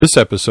This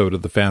episode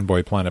of the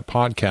Fanboy Planet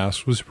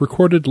podcast was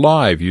recorded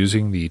live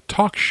using the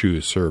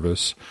TalkShoe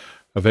service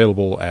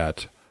available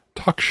at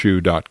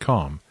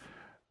talkshoe.com.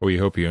 We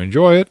hope you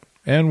enjoy it,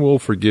 and we'll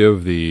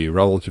forgive the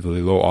relatively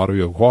low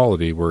audio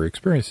quality we're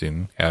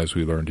experiencing as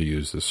we learn to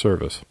use this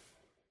service.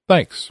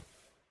 Thanks.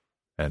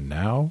 And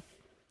now,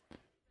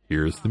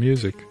 here's the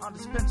music. On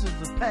dispensers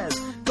of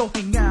Pez, go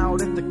hang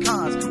out at the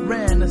cons,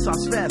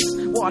 Renaissance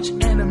fests, watch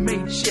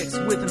anime chicks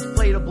with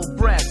inflatable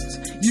breasts.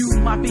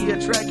 You might be a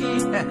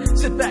Trekkie,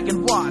 sit back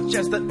and watch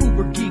as the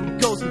uber geek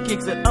goes and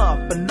kicks it up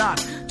a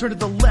notch. Turn to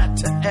the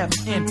letter F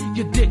in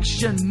your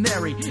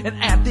dictionary and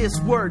add this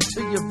word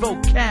to your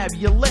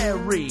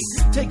vocabulary.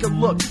 Take a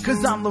look,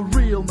 cause I'm the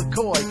real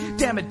McCoy.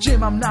 Damn it,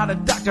 Jim, I'm not a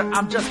doctor,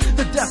 I'm just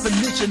the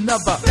definition of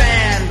a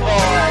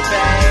fanboy,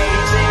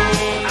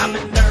 baby. I'm a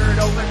nerd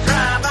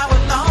overdrive, I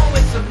will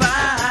always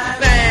survive.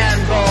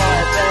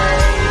 Fanboy,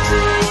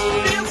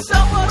 baby. Feel so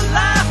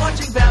alive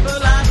watching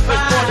Babylon 5.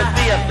 We're going to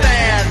be a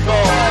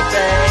fanboy,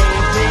 baby.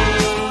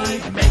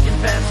 Making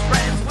best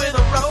friends with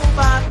a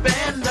robot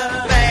bender.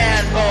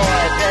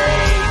 Fanboy,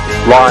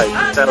 baby. Live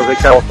in San Jose,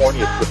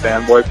 California, it's the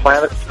Fanboy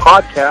Planet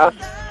podcast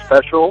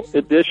special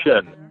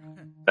edition.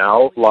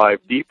 Now, live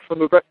deep from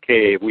the Brett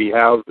Cave, we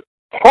have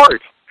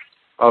part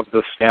of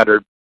the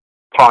standard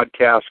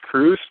podcast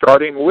crew,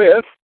 starting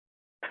with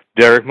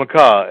Derek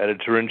McCaw,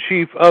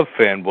 Editor-in-Chief of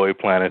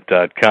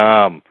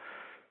FanboyPlanet.com.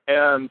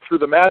 And through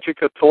the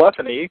magic of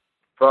telephony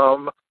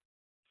from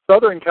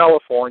Southern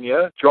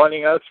California,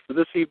 joining us for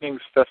this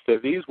evening's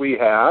festivities, we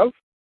have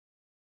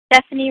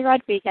Stephanie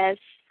Rodriguez.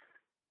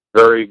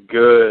 Very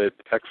good.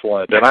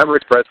 Excellent. And I'm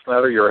Rick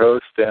Bretznetter, your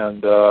host,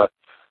 and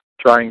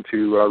trying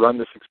to run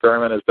this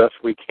experiment as best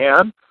we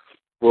can.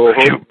 We'll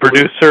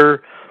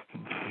Producer,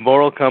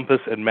 moral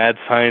compass, and mad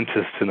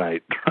scientist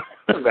tonight.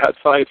 Mad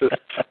scientist,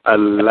 I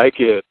like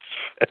it.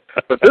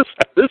 But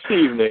this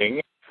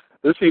evening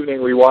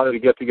we wanted to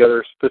get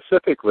together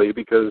specifically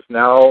because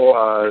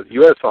now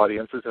U.S.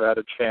 audiences have had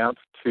a chance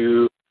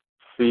to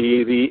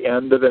see the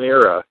end of an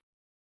era,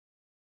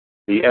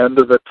 the end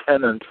of the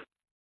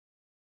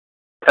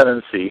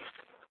tenancy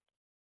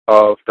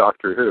of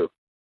Doctor Who.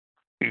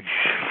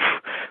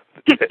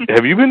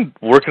 Have you been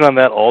working on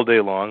that all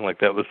day long? Like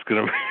that was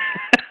going to be...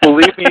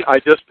 Believe me, I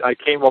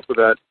came up with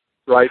that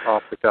right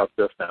off the cuff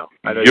just now.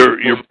 I know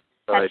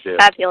That's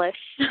fabulous.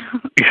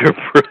 You're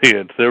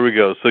brilliant. There we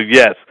go. So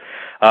yes,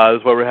 this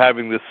is why we're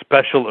having this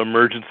special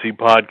emergency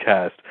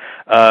podcast.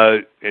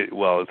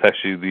 It's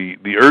actually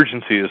the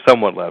urgency is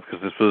somewhat left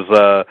because this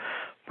was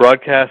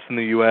broadcast in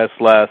the U.S.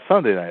 last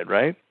Sunday night,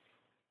 right?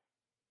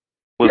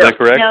 Was that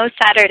correct? No,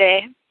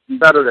 Saturday. Was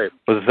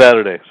it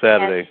Saturday?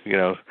 Yes. You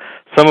know,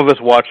 some of us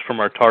watched from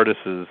our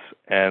TARDISes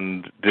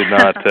and did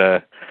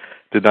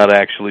not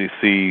actually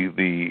see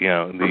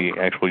the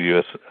actual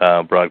U.S.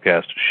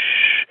 broadcast.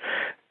 Shh.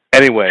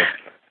 Anyway,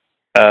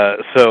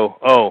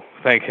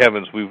 thank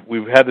heavens,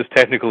 we've had this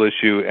technical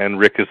issue and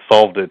Rick has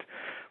solved it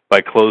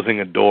by closing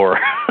a door.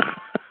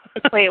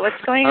 Wait,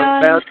 what's going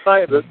on?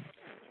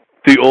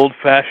 The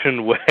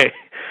old-fashioned way.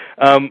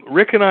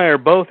 Rick and I are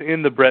both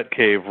in the Brett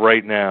Cave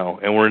right now,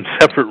 and we're in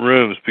separate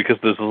rooms because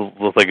there's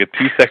like a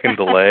 2-second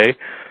delay.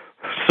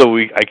 So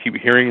I keep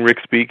hearing Rick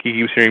speak, he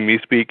keeps hearing me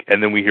speak,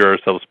 and then we hear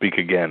ourselves speak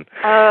again.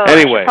 Oh,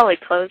 anyway, I should probably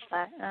close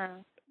that.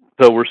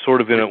 So we're sort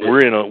of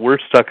we're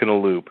stuck in a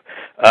loop.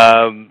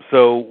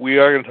 So we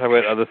are going to talk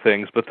about other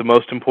things, but the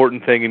most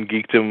important thing in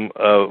geekdom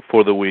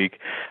for the week,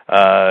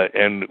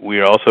 and we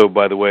are also,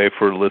 by the way,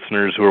 for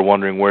listeners who are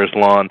wondering where's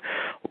Lon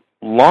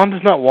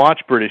does not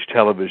watch British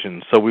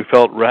television, so we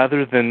felt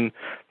rather than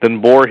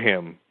bore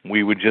him,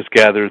 we would just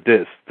gather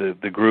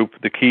the group,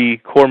 the key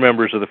core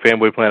members of the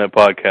Fanboy Planet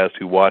podcast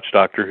who watch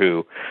Doctor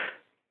Who,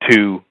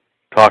 to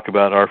talk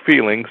about our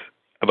feelings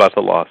about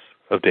the loss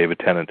of David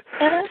Tennant.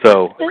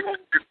 So, we're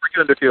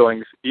getting into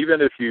feelings.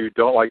 Even if you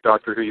don't like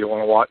Doctor Who, you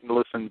want to watch and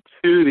listen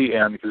to the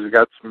end because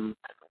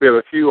we have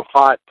a few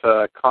hot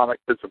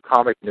bits of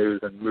comic news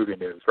and movie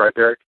news, right,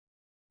 Derek?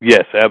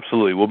 Yes,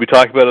 absolutely. We'll be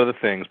talking about other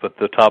things, but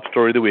the top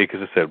story of the week,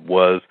 as I said,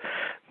 was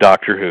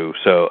Doctor Who.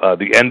 So,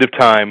 The End of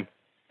Time,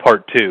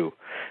 Part 2.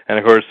 And,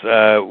 of course,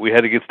 we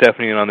had to get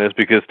Stephanie in on this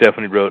because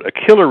Stephanie wrote a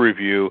killer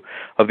review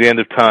of The End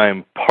of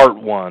Time, Part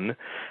 1.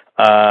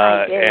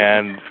 I did.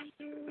 And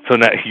so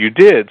now you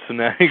did. So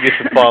now you get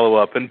to follow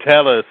up and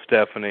tell us,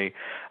 Stephanie,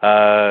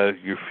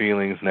 your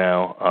feelings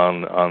now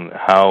on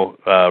how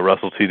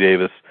Russell T.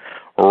 Davies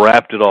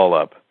wrapped it all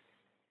up.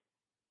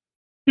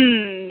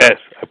 Yes,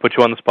 I put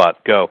you on the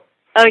spot. Go.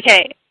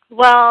 Okay.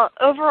 Well,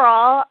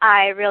 overall,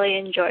 I really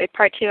enjoyed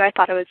Part 2. I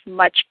thought it was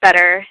much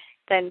better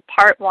than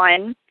Part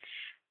 1.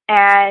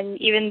 And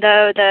even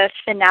though the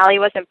finale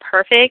wasn't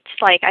perfect,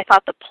 I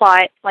thought the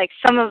plot,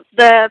 some of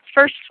the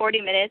first 40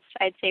 minutes,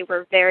 I'd say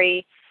were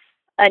very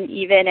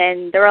uneven,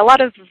 and there were a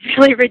lot of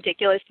really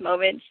ridiculous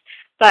moments.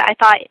 But I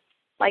thought,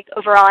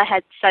 overall, it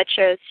had such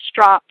a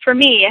strong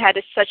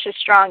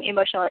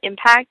emotional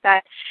impact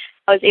that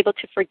I was able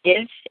to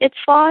forgive its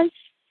flaws.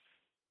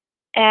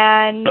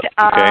 And,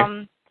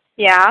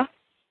 yeah.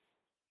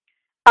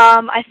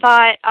 I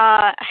thought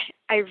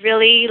I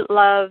really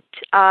loved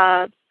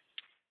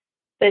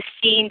the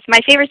scenes,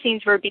 my favorite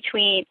scenes were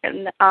between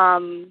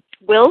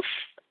Wilf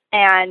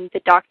and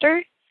the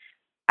Doctor.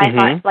 I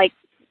thought, like,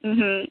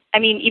 I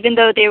mean, even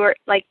though they were,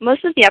 like,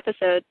 most of the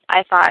episode,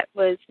 I thought,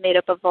 was made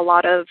up of a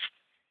lot of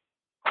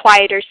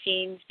quieter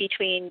scenes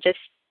between just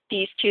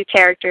these two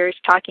characters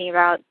talking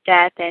about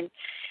death, and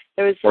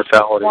there was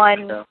mortality,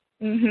 one,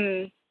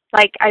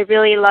 like, I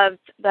really loved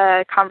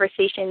the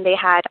conversation they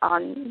had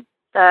on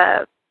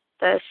the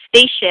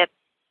spaceship,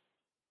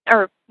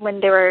 or when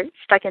they were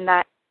stuck in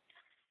that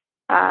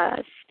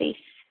space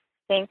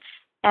thing,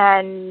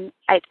 and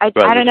I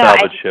don't know,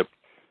 ship.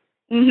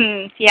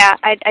 Yeah,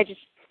 I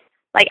just,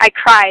 like, I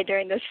cried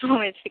during those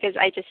moments because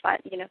I just thought,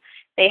 you know,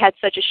 they had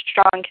such a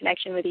strong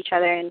connection with each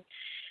other, and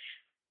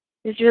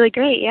it was really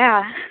great.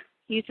 Yeah,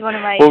 he's one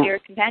of my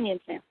favorite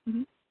companions now.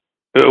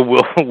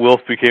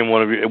 Wilf became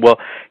one of your. Well,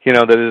 you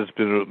know, that has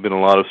been a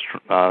lot of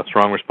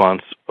strong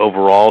response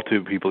overall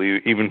to people,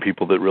 even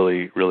people that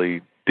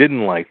really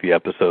didn't like the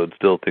episode.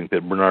 Still think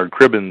that Bernard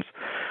Cribbins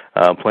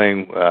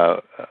playing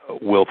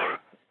Wilf,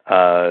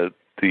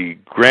 the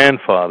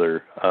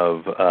grandfather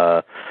of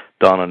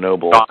Donna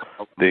Noble,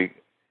 the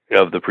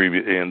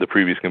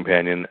previous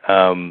companion,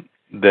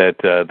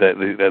 that's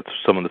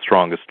some of the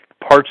strongest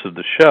parts of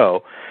the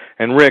show.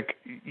 And Rick,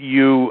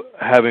 you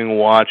having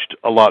watched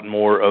a lot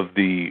more of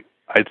the,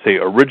 I'd say,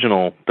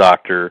 original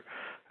Doctor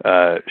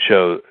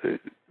shows,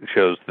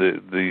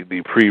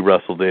 the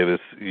pre-Russell Davis,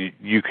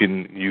 you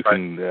can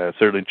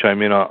certainly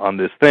chime in on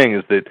this thing,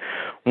 is that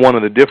one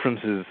of the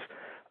differences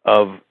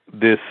of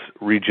this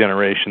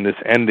regeneration, this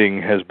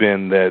ending, has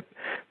been that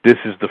this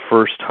is the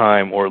first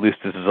time, or at least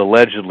this is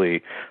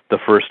allegedly the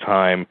first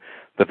time,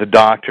 that the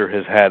Doctor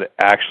has had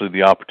actually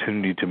the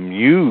opportunity to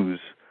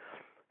muse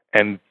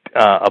and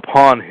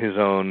upon his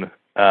own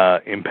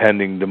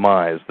impending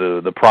demise.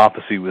 The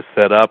prophecy was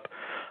set up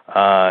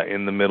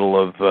in the middle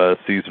of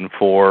season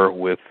 4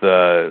 with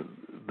the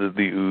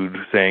Ood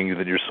saying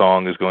that your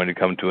song is going to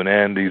come to an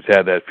end. He's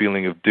had that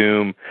feeling of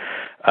doom.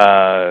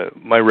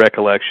 My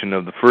recollection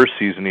of the first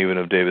season, even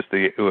of Davis,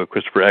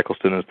 Christopher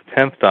Eccleston as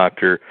the 10th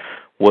Doctor,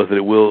 was that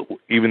it will,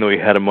 even though he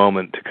had a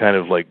moment to kind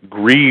of like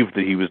grieve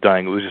that he was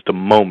dying, it was just a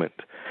moment,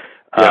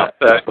 as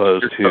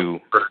opposed to.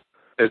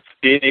 It's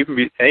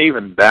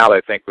even that, I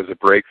think, was a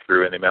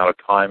breakthrough in the amount of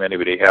time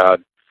anybody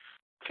had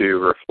to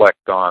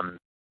reflect on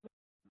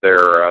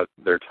their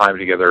time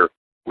together.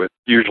 With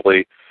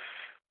usually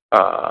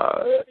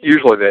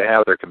they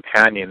have their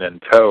companion in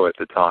tow at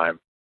the time,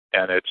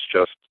 and it's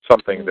just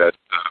something that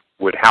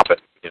would happen.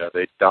 You know,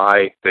 they'd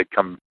die, they'd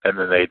come, and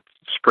then they'd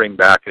spring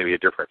back and it'd be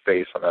a different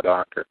face on the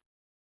Doctor.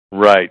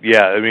 Right,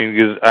 yeah. I mean,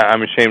 because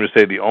I'm ashamed to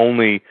say the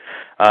only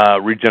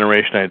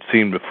regeneration I had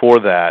seen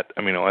before that,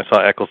 I mean, I saw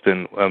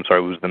Eccleston, it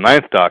was the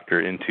 9th Doctor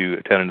into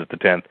Attendant at the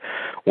 10th,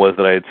 was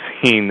that I had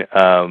seen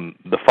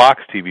the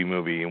Fox TV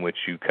movie in which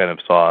you kind of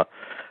saw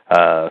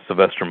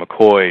Sylvester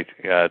McCoy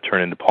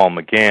turn into Paul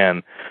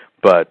McGann,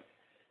 but,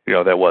 you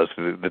know, that was,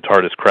 the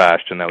TARDIS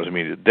crashed and that was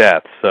immediate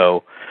death.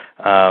 So,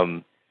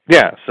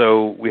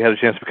 so we had a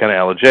chance to be kind of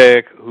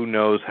elegiac. Who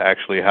knows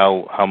actually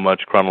how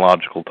much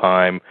chronological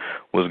time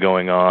was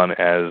going on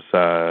as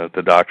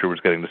the Doctor was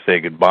getting to say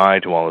goodbye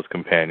to all his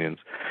companions,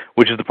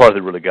 which is the part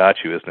that really got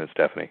you, isn't it,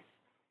 Stephanie?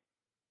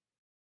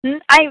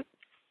 I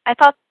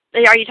thought,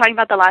 are you talking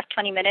about the last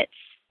 20 minutes?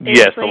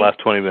 Yes, the last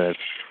 20 minutes.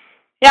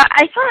 Yeah,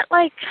 I thought,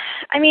 like,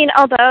 I mean,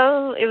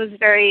 although it was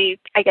very,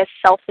 I guess,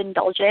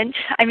 self-indulgent,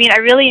 I mean, I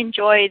really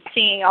enjoyed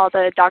seeing all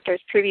the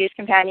Doctor's previous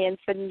companions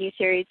for the new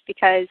series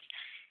because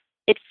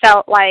it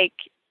felt like,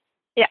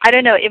 I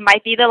don't know, it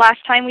might be the last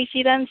time we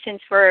see them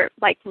since we're,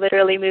 like,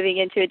 literally moving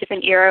into a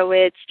different era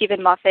with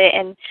Stephen Moffat.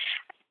 And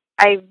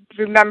I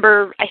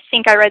remember, I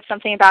think I read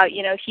something about,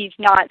 you know, he's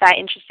not that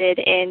interested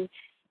in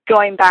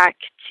going back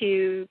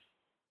to,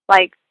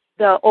 like,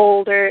 the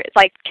older,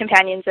 like,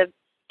 companions of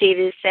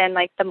Davis and,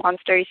 like, the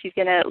monsters. He's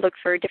going to look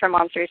for different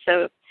monsters.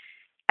 So,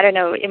 I don't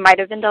know, it might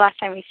have been the last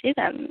time we see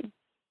them.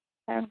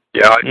 So.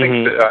 Yeah, I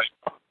think that,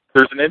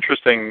 there's an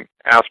interesting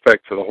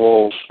aspect to the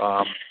whole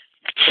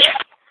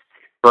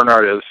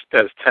Bernard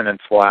as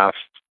Tennant's last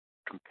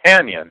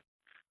companion.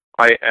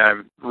 I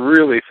am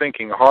really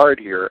thinking hard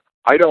here.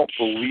 I don't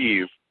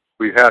believe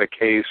we've had a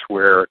case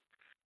where,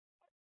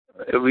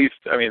 at least,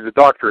 I mean, the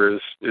Doctor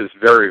is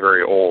very,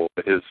 very old.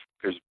 His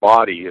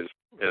body, his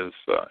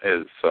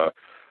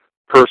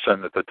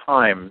person at the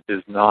time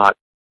is not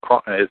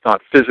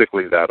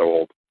physically that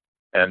old,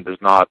 and does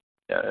not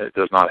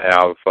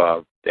have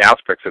the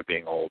aspects of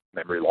being old,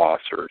 memory loss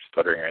or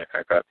stuttering or anything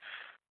like that.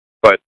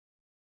 But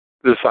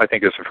this, I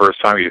think, is the first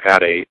time you've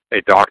had a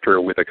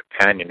Doctor with a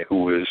companion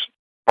who is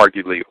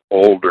arguably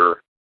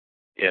older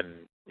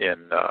in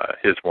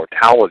his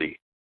mortality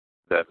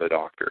than the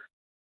Doctor.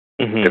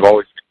 Mm-hmm. They've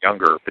always been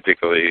younger,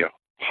 particularly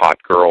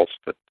hot girls,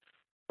 but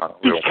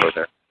we won't go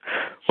there.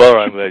 Well,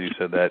 I'm glad you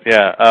said that.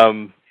 Yeah.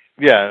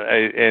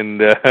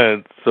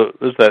 So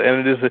there's that,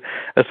 and it is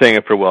a saying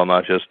of farewell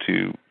not just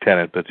to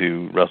Tennant, but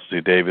to Russell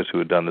T. Davis, who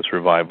had done this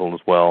revival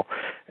as well.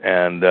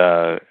 And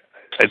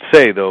I'd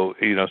say, though,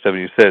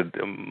 Stephanie, you said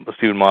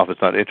Stephen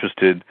Moffat's not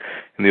interested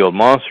in the old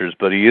monsters,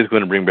 but he is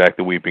going to bring back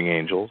the Weeping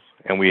Angels,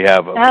 and we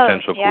have a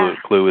potential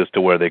clue as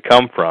to where they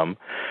come from,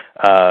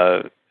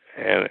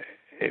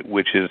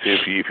 which is,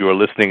 if you are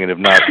listening and have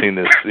not seen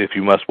this, if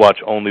you must watch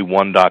only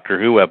one Doctor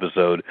Who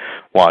episode,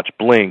 watch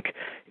Blink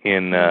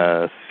in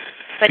but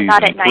season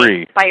not at 3.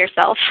 night by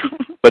yourself.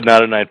 But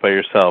not at night by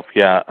yourself,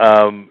 yeah.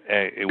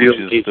 Which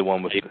is the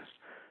one with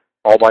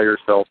all by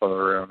yourself in the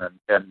room,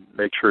 and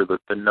make sure that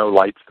the no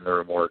lights in the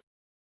room work.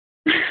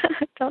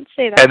 Don't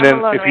say that. And then I'm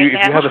alone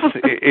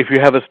if you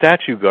have a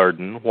statue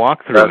garden,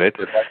 walk through it.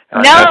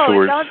 No,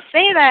 afterwards. Don't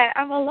say that.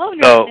 I'm alone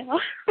right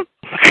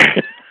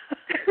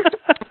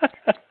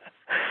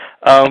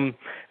now.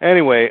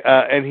 Anyway,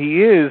 and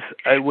he is,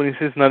 when he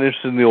says not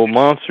interested in the old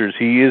monsters,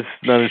 he is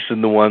not interested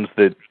in the ones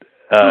that,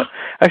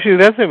 actually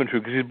that's not even true,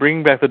 because he's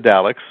bringing back the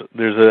Daleks.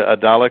 There's a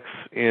Daleks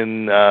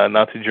in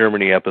Nazi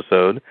Germany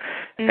episode,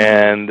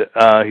 and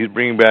he's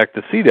bringing back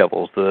the Sea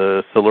Devils,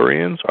 the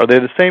Silurians. Are they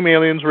the same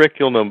aliens, Rick?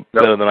 You'll know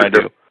better than I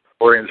do.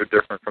 Silurians are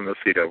different from the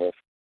Sea Devils.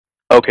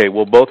 Okay,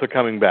 well, both are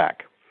coming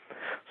back.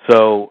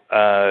 So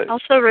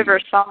also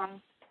River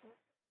Song.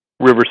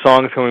 River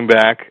Song is coming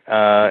back,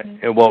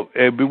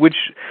 which,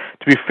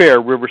 to be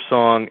fair, River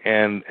Song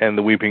and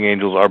the Weeping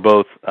Angels are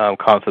both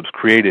concepts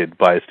created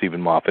by Stephen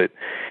Moffat.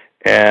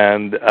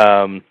 And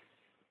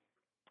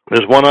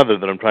there's one other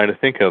that I'm trying to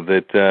think of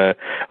that,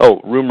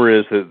 rumor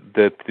is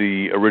that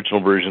the original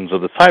versions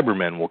of the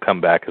Cybermen will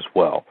come back as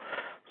well.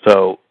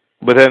 So,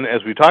 but then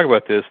as we talk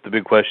about this, the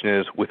big question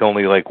is, with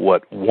only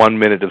 1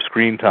 minute of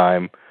screen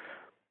time,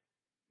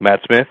 Matt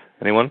Smith,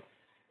 anyone?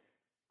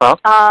 Huh?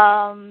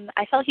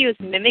 I felt he was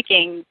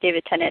mimicking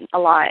David Tennant a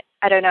lot.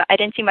 I don't know. I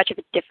didn't see much of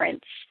a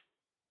difference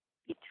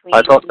between.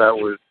 I thought that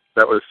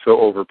was so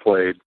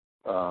overplayed.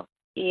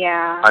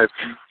 Yeah.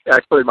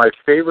 Actually, my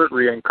favorite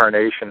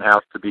reincarnation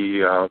has to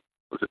be was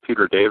it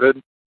Peter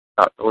David?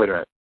 Wait a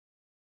minute.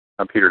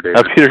 I'm Peter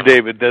David. Peter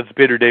David. That's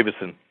Peter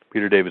Davison.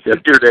 Peter Davison. Yeah,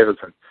 Peter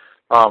Davison.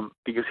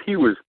 Because he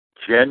was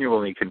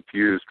genuinely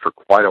confused for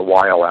quite a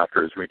while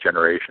after his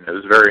regeneration. It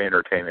was very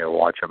entertaining to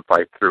watch him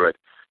fight through it.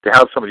 To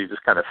have somebody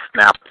just kind of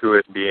snap to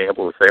it and be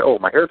able to say, "Oh,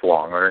 my hair's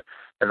long,"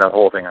 and that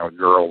whole thing on a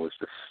girl was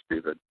just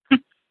stupid.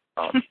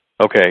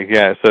 Okay,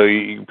 yeah. So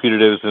Peter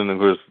Davison, of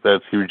course,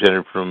 he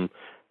regenerated from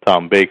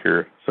Tom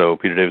Baker. So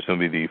Peter Davison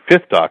will be the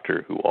 5th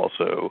Doctor, who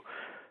also,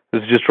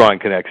 this is just drawing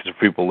connections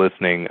for people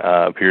listening,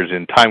 appears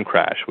in Time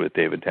Crash with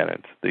David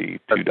Tennant, the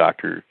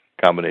 2-Doctor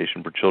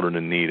combination for children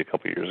in need a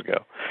couple of years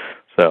ago.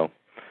 So,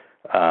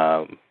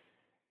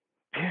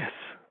 yes,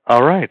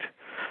 all right.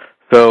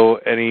 So,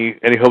 any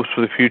hopes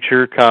for the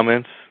future?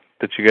 Comments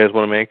that you guys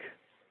want to make?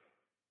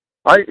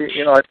 I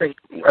think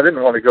I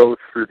didn't want to go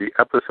through the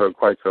episode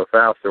quite so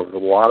fast. There was a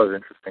lot of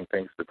interesting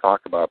things to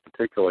talk about,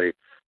 particularly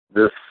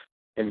this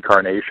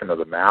incarnation of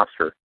the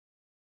Master.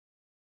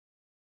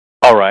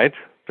 All right,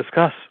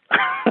 discuss.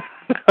 I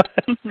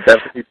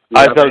thought it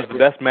was the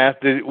best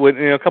Master.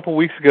 A couple of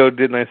weeks ago,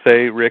 didn't I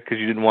say, Rick, because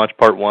you didn't watch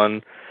part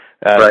 1?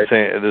 Right.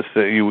 Saying this,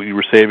 you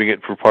were saving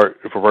it for part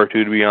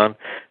 2 to be on.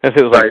 I say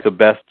it was like the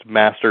best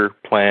master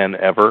plan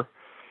ever.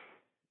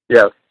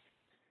 Yes.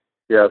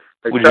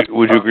 Would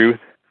you agree with?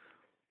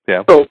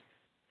 Yeah. So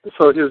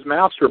his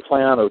master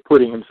plan of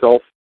putting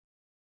himself,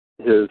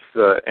 his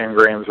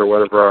engrams or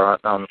whatever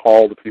on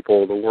all the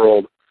people of the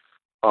world,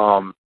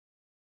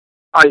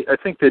 I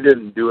think they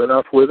didn't do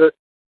enough with it.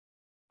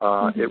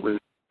 It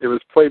was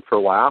played for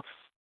laughs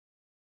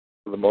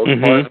for the most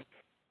part.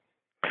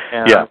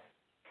 And, yeah.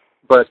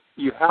 But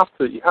you have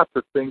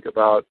to think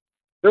about,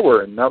 there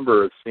were a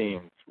number of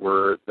scenes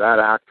where that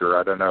actor,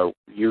 I don't know,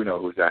 you know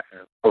who's that?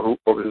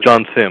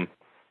 John Sim.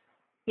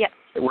 Yeah.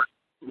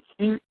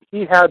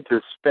 He had to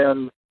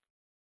spend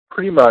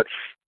pretty much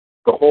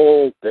the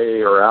whole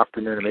day or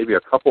afternoon, or maybe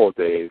a couple of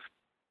days,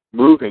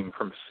 moving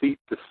from seat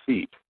to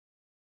seat,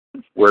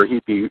 where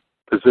he'd be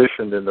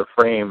positioned in the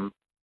frame,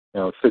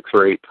 6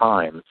 or 8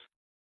 times,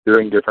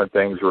 doing different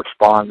things,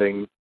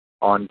 responding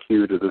on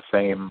cue to the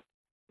same,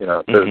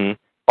 to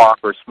talk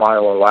or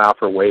smile or laugh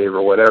or wave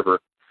or whatever.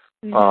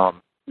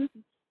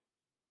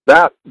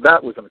 That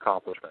was an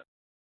accomplishment.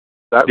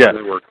 That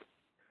really worked.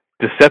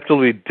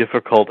 Deceptively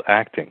difficult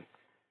acting.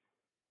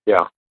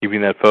 Yeah.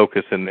 Keeping that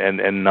focus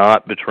and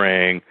not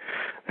betraying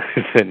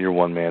that you're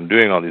one man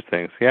doing all these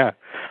things. Yeah.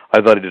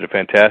 I thought he did a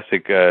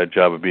fantastic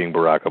job of being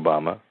Barack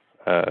Obama.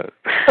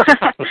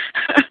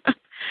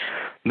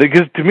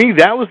 Because to me,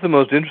 that was the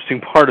most interesting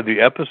part of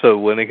the episode,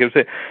 when they kept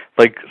saying,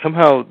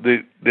 somehow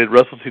that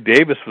Russell T.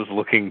 Davies was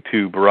looking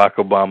to Barack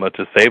Obama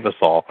to save us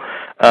all.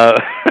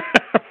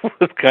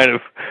 Was kind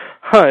of,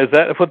 is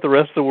that what the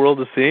rest of the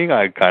world is seeing?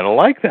 I kind of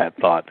like that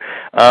thought.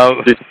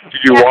 Did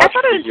you watch? I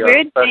thought it was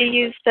weird they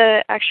used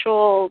the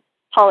actual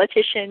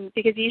politician,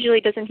 because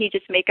usually doesn't he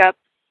just make up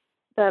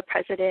the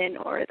president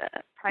or the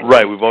prime minister?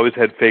 Right, we've always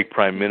had fake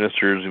prime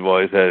ministers. We've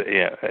always had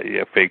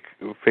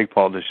fake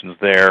politicians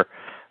there.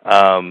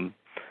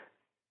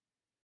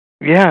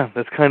 Yeah,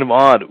 that's kind of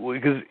odd,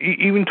 because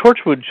even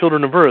Torchwood,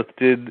 Children of Earth,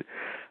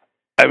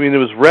 I mean, there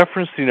was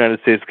reference to the United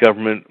States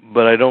government,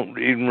 but I don't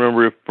even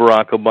remember if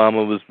Barack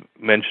Obama was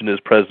mentioned as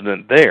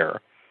president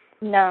there.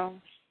 No.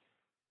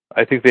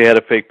 I think they had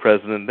a fake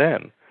president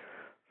then.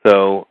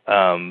 So,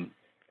 and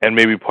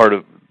maybe part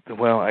of,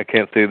 well, I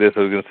can't say this,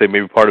 I was going to say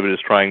maybe part of it is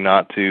trying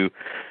not to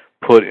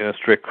put in a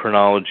strict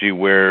chronology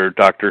where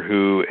Doctor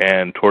Who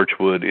and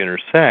Torchwood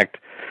intersect,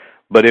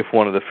 but if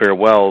one of the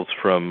farewells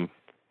from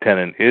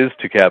Tennant is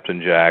to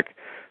Captain Jack,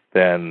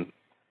 then,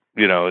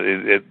 you know,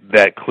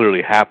 that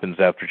clearly happens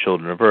after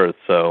Children of Earth,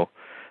 so,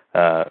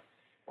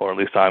 or at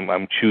least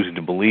I'm choosing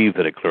to believe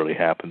that it clearly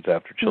happens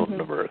after Children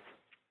of Earth,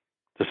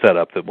 to set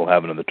up that will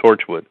happen in the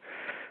Torchwood,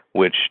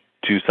 which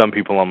to some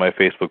people on my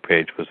Facebook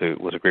page was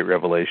a great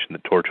revelation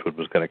that Torchwood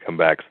was going to come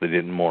back, so they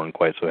didn't mourn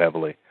quite so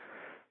heavily.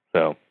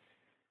 So,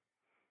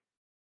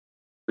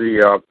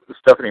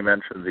 Stephanie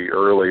mentioned the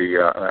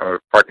earlier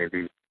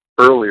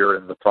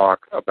in the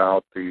talk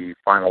about the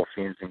final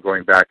scenes and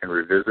going back and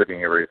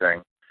revisiting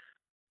everything.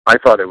 I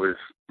thought it was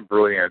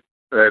brilliant.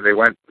 They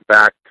went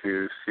back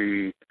to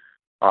see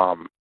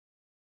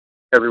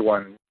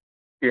everyone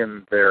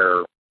in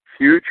their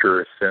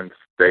future since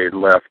they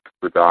left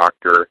the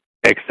Doctor.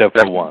 Except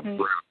for one.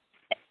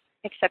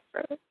 Except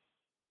for...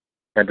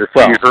 And to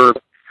see her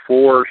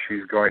before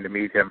she's going to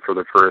meet him for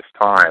the first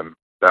time,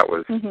 that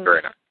was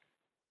very nice.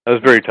 That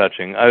was very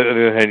touching.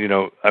 You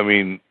know, I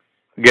mean,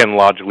 again,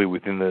 logically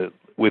within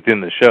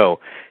the show,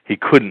 he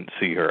couldn't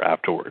see her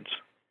afterwards.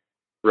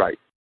 Right.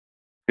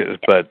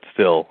 But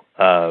still,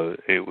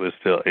 it was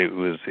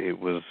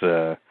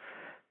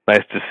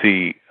nice to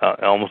see.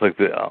 Almost like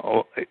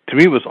to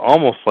me, it was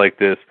almost like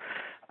this.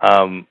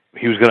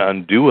 He was going to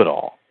undo it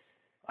all.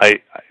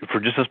 For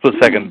just a split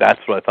second, that's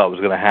what I thought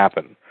was going to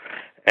happen,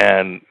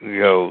 and you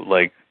know,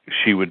 like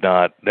she would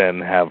not then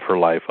have her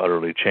life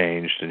utterly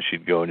changed, and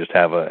she'd go and just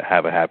have a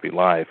happy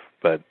life.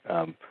 But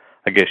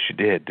I guess she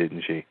did,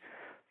 didn't she?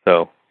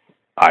 So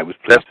I was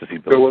pleased to see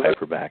Bill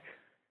Piper back.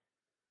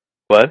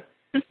 What?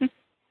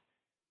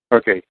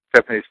 Okay,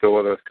 Stephanie's still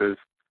with us because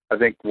I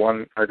think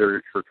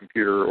either her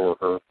computer or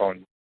her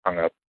phone hung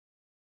up.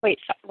 Wait,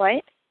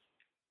 what?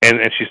 And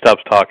she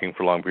stops talking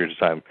for long periods of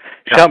time.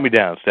 Shout me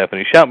down,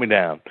 Stephanie. Shout me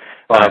down.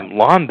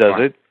 Lon does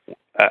it.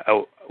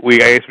 I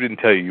guess we didn't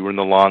tell you. You were in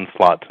the Lon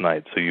slot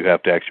tonight, so you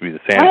have to actually be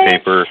the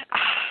sandpaper.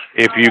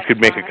 If you could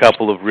make a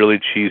couple of really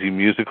cheesy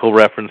musical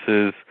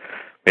references,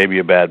 maybe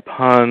a bad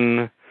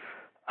pun,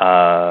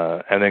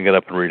 and then get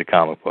up and read a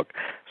comic book.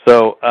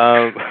 So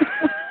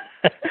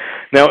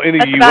now in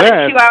the U.S., that's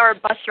about a 2-hour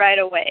bus ride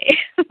away.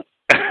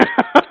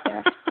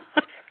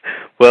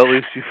 Well, at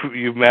least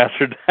you've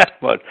mastered that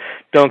much.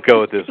 Don't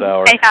go at this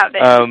hour. I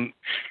haven't.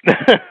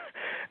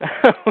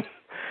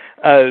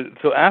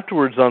 So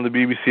afterwards on the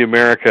BBC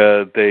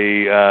America,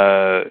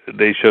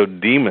 they showed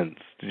Demons.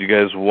 Did you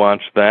guys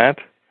watch that?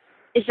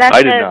 Is that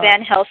the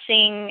Van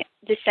Helsing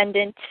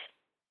descendant?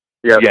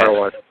 Yes. I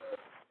watched.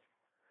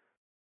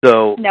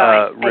 So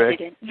no, Rick,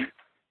 I didn't.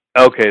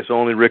 Okay, so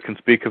only Rick can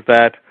speak of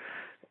that,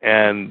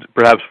 and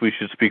perhaps we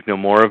should speak no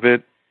more of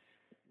it.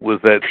 Was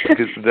that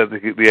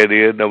the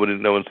idea? No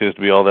one seems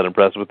to be all that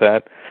impressed with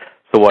that.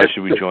 So why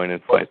should we join in?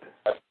 Quite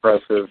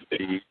impressive.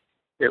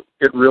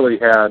 It really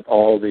had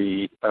all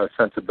the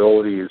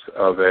sensibilities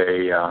of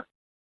a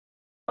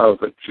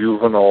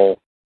juvenile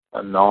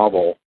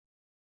novel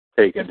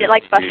taken. Is it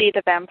like Buffy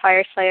the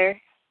Vampire Slayer?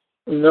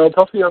 No,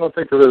 Buffy I don't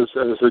think of it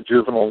as a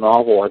juvenile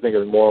novel. I think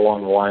it's more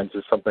along the lines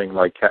of something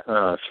like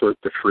Sort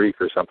the Freak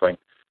or something.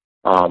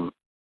 Goosebumps?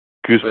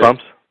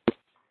 Goosebumps.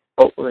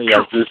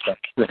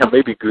 Yeah,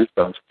 maybe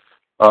Goosebumps.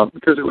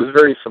 Because it was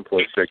very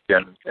simplistic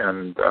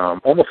and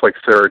almost like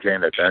Sarah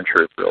Jane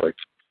Adventures, really.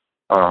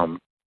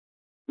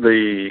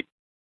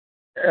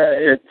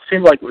 It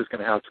seemed like it was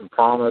going to have some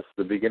promise.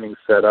 The beginning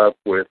set up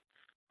with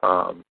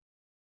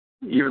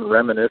even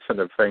reminiscent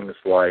of things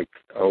like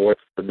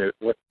what's the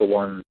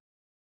one?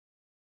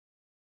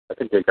 I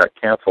think they got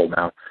canceled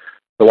now.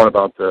 The one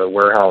about the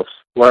Warehouse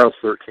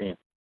 13.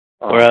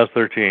 Warehouse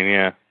 13,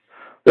 yeah.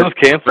 It was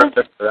canceled?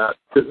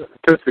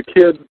 Because the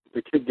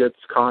kid gets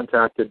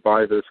contacted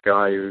by this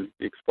guy who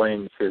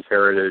explains his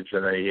heritage,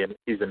 and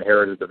he's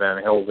inherited the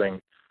Van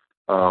Helsing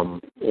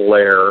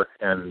lair,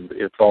 and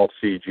it's all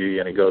CG,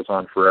 and he goes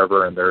on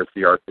forever, and there's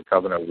the Ark of the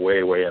Covenant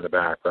way, way in the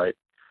back, right?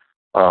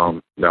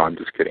 No, I'm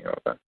just kidding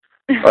about that.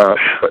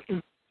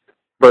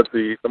 But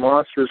the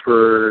monsters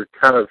were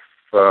kind of,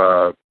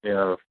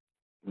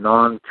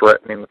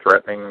 non-threatening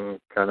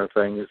kind of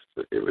things.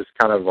 It was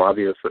kind of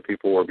obvious that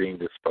people were being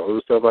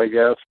disposed of, I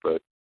guess,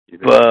 but...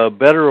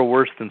 better or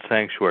worse than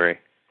Sanctuary?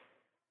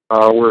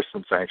 Worse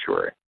than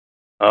Sanctuary.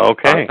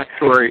 Okay.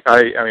 Sanctuary,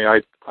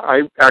 I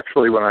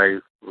actually, when I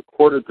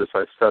recorded this,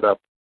 I set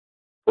up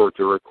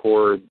to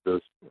record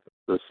the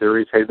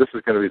series. Hey, this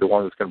is going to be the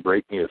one that's going to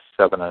break me a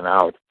 7 and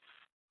out.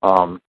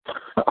 I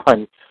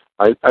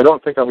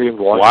don't think I'm even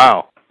going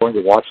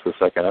to watch the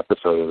second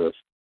episode of this.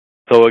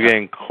 So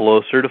again,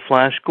 closer to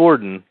Flash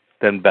Gordon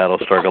than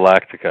Battlestar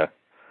Galactica.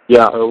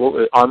 Yeah,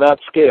 on that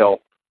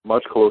scale,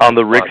 much closer. On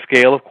the Rick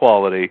scale of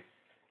quality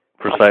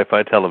for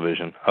sci-fi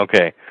television.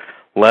 Okay.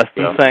 Less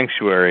than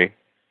Sanctuary,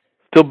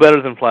 Still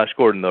better than Flash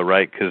Gordon, though,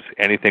 right? Because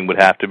anything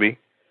would have to be.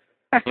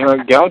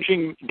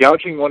 Gouging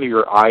one of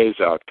your eyes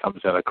out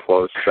comes in a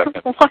close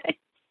second. What?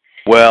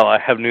 Well, I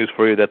have news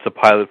for you. That's a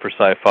pilot for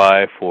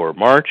Sci-Fi for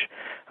March.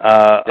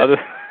 Other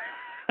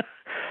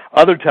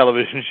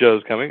television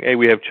shows coming. Hey,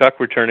 we have Chuck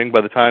returning.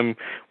 By the time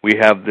we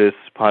have this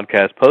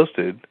podcast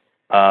posted,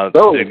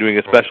 they're doing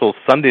a special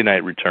Sunday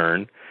night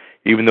return,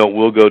 even though it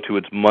will go to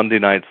its Monday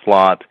night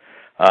slot,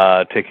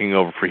 taking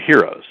over for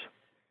Heroes.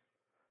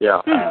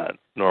 Yeah.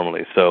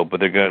 Normally. So, but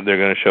they're going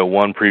to show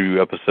one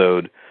preview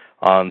episode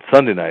on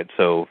Sunday night.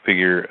 So,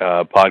 figure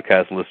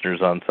podcast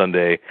listeners on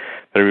Sunday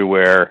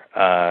everywhere,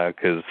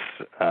 because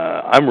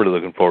I'm really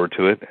looking forward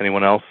to it.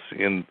 Anyone else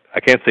I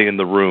can't say in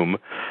the room,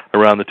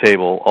 around the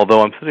table,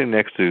 although I'm sitting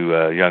next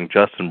to young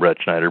Justin Brett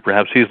Schneider.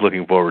 Perhaps he's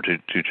looking forward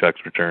to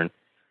Chuck's return.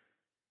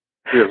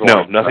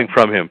 No, nothing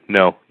from him.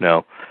 No.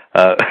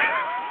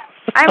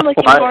 I'm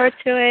looking forward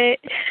to it.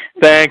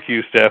 Thank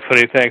you,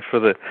 Stephanie. Thanks for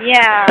the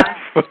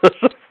for the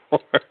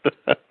support.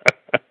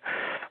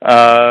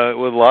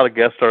 With a lot of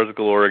guest stars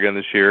galore again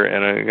this year,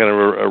 and kind of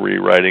a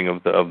rewriting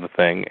of the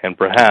thing, and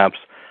perhaps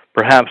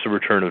a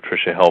return of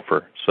Tricia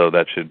Helfer. So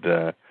that should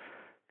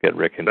get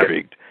Rick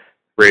intrigued.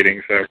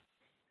 Ratings there.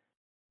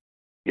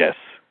 Yes.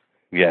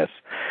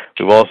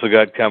 We've also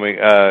got coming.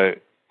 I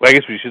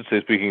guess we should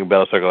say, speaking of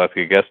Battlestar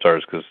Galactica guest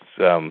stars, because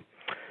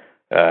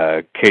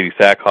Katie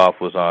Sackhoff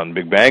was on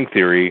Big Bang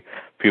Theory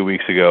a few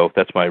weeks ago.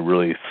 That's my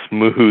really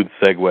smooth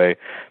segue.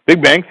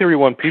 Big Bang Theory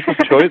won People's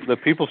Choice, the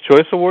People's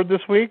Choice Award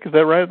this week. Is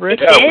that right, Rick?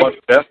 Yeah, it won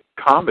Best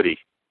Comedy.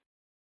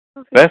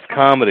 Best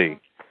Comedy.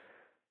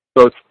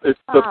 So it's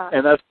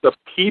and that's the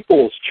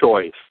People's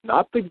Choice,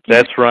 not the Geek's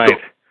That's right. Choice.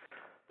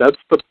 That's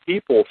the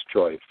People's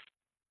Choice.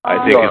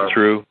 I think it's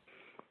true.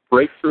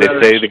 Breakthrough. They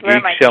say the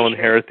geek shall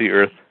inherit the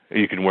earth.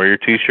 You can wear your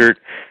T-shirt,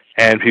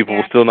 and people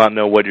will still not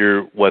know what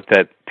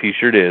that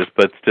T-shirt is,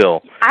 but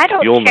still, I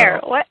don't you'll care.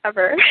 know.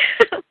 Whatever.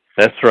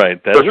 That's right.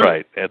 That's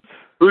right.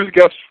 Who's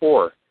guest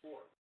 4?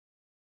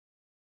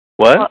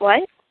 What?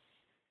 What?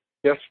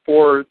 Guest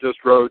 4 just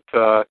wrote,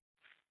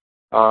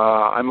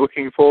 I'm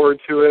looking forward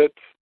to it.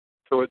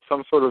 So it's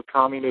some sort of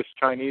communist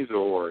Chinese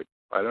award.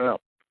 I don't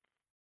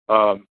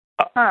know.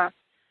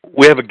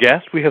 We have a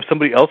guest? We have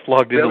somebody else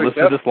logged in to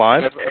listen to this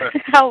live?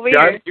 How weird.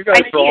 Yeah, you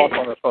guys are off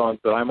on the phone,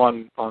 but I'm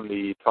on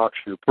the talk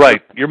show.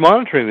 Right. You're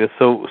monitoring this,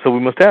 so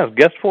we must ask.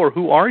 Guest 4,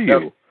 who are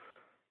you?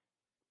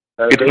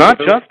 It's not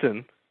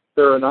Justin.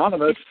 They're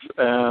anonymous,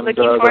 and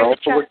they're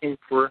also looking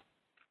for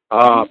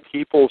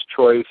People's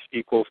Choice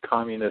equals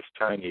Communist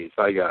Chinese.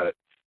 I got it.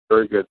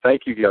 Very good.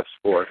 Thank you, guest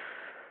 4.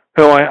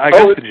 No, I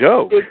got the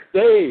joke. It's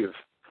Dave.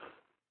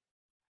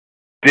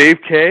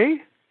 Dave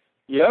K?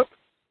 Yep.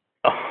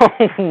 Oh,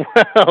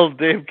 well,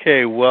 Dave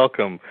K.,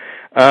 welcome.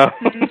 Okay.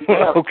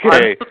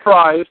 I'm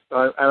surprised.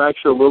 I'm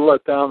actually a little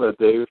let down that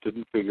Dave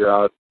didn't figure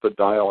out the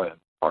dial-in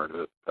part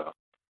of it.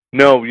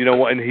 No, you know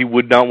what? And he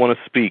would not want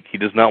to speak. He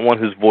does not want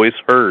his voice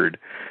heard.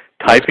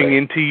 Typing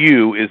into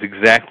you is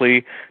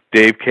exactly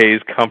Dave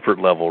K.'s comfort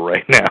level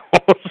right now.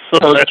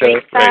 So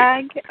okay.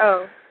 Right.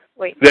 Oh,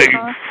 wait.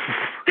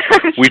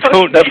 We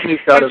don't. Stephanie's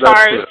got it up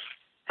too.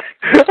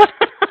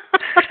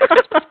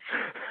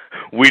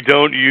 We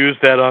don't use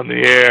that on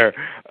the air.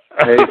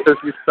 Hey, because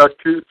you stuck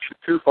too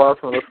far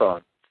from the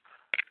phone.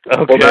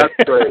 Okay. Well, that's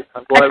great.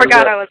 I'm glad I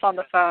forgot I was on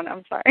the phone.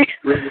 I'm sorry.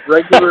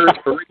 Regular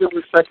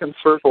second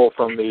circle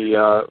from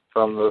the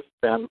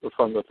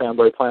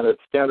Fanboy Planet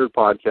Standard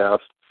podcast.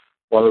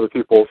 One of the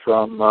people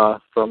from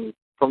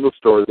the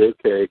store, Dave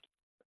K,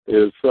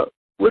 is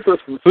with us.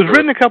 Who's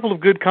written a couple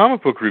of good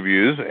comic book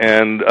reviews,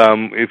 and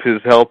if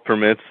his health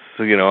permits,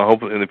 I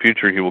hope in the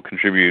future he will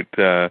contribute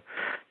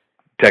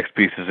text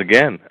pieces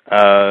again.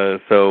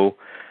 So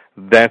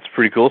that's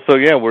pretty cool. So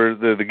yeah,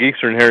 the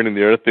geeks are inheriting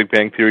the earth. Big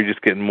Bang Theory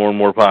just getting more and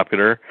more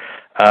popular.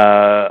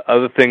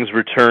 Other things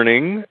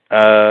returning,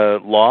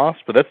 Lost,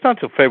 but that's not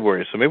till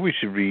February. So maybe we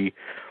should be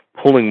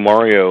pulling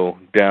Mario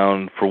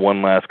down for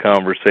one last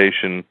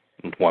conversation,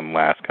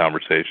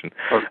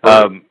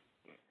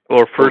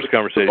 or first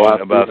conversation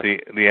about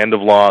the end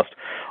of Lost.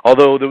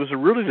 Although there was a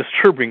really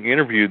disturbing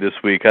interview this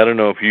week. I don't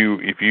know if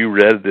you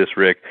read this,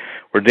 Rick,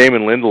 where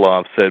Damon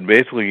Lindelof said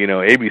basically,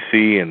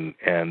 ABC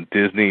and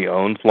Disney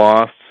owns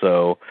Lost,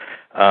 so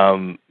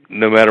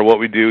no matter what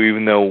we do,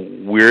 even though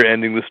we're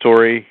ending the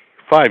story,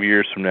 5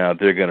 years from now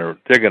they're gonna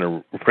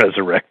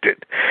resurrect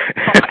it.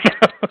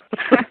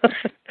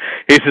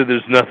 He said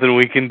there's nothing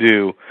we can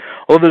do.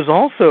 Well, there's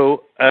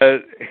also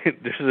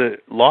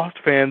Lost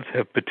fans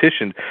have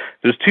petitioned.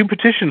 There's 2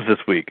 petitions this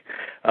week.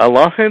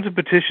 Lost fans have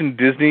petitioned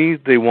Disney.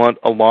 They want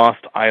a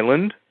Lost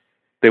Island.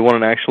 They want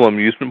an actual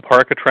amusement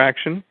park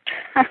attraction,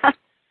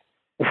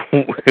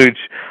 which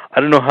I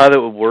don't know how that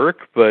would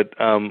work, but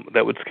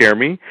that would scare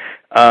me.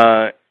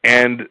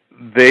 And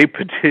they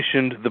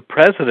petitioned the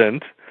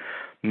president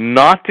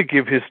not to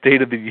give his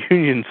State of the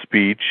Union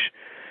speech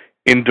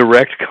in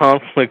direct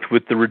conflict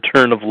with the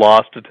return of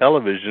Lost to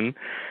television,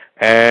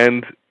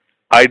 and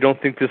I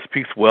don't think this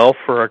speaks well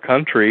for our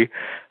country.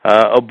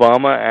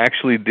 Obama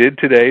actually did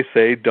today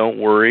say, "Don't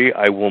worry,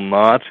 I will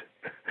not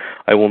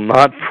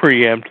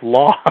preempt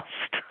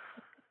Lost."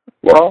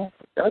 Well,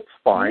 that's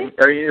fine.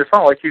 I mean, it's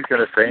not like he's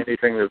going to say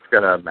anything that's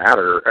going to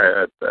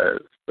matter.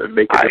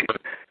 Make a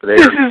difference today.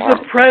 This is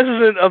the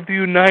President of the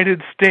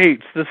United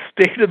States, the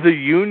State of the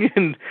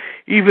Union,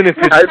 even if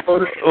it's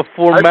a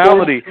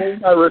formality. I voted for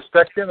him, I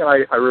respect him, and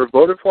I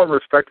voted for him and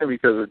respect him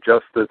because of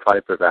just the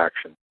type of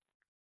action.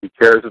 He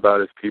cares about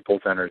his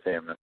people's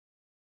entertainment.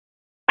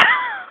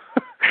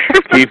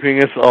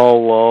 Keeping us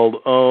all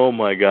lulled. Oh,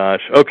 my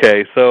gosh.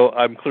 Okay, so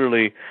I'm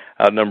clearly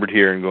outnumbered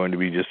here and going to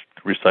be just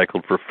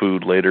recycled for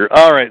food later.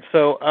 All right,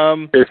 so...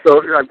 Okay,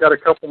 so I've got a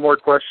couple more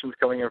questions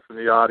coming in from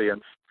the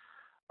audience.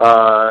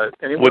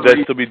 Would that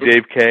still be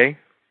Dave K?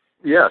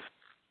 Yes.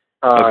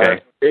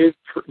 Okay. Day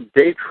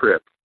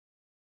Trip.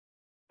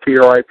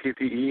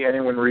 TRIPPE.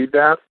 Anyone read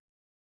that?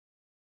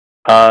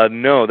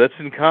 No, that's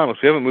in comics.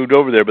 We haven't moved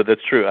over there, but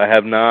that's true. I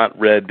have not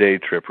read Day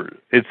Tripper.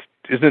 Isn't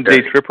it Day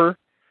Tripper?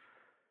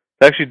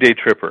 It's actually Day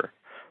Tripper.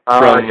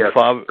 Yes,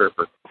 Tripper.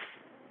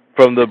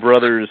 From the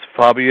brothers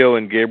Fabio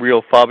and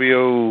Gabriel.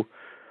 Fabio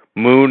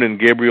Moon and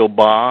Gabriel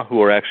Ba,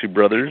 who are actually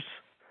brothers.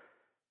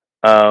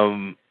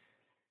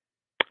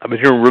 I've been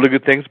hearing really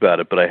good things about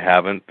it, but I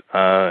haven't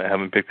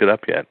picked it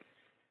up yet.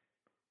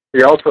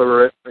 He also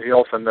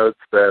notes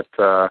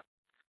that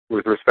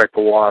with respect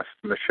to Wasp,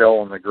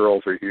 Michelle and the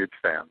girls are huge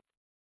fans.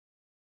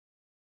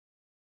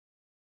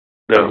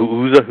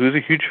 Who's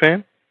a huge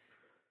fan?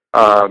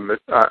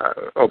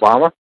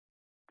 Obama.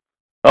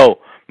 Oh,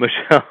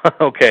 Michelle.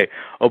 Okay,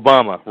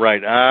 Obama.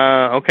 Right.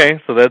 Okay.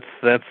 So that's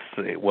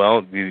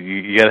well,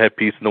 you got to have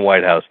peace in the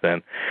White House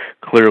then.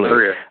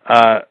 Clearly.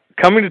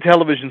 Coming to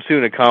television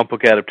soon, a comic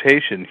book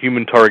adaptation,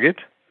 Human Target,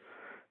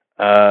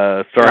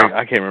 starring,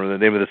 I can't remember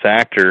the name of this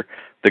actor,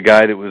 the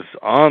guy that was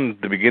on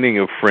the beginning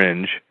of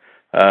Fringe,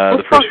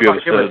 the first few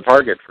episodes. Human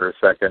Target for a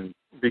second,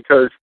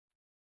 because,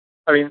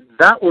 I mean,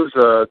 that was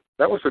a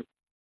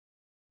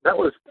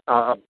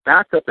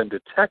backup in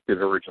Detective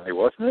originally,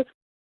 wasn't it?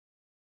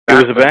 It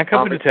was a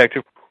backup in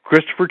Detective,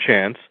 Christopher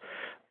Chance,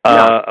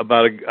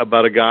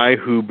 about a guy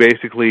who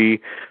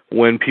basically,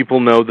 when people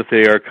know that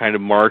they are kind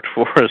of marked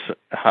for us,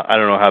 I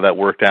don't know how that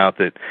worked out,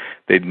 that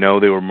they'd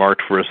know they were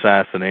marked for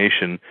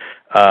assassination,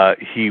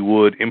 he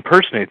would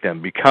impersonate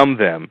them, become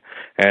them,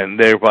 and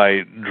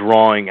thereby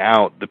drawing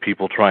out the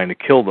people trying to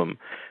kill them.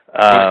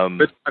 But I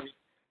mean,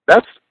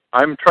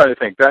 I'm trying to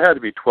think, that had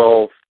to be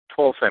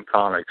 12-cent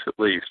comics at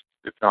least,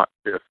 if not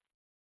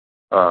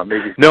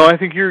maybe. No, I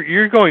think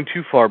you're going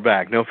too far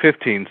back. No,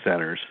 15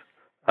 centers.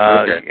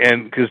 Okay.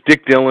 And because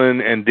Dick Dillon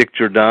and Dick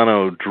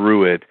Giordano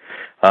drew it,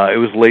 it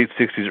was late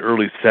 60s,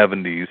 early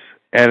 70s.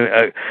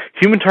 And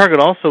Human Target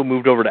also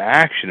moved over to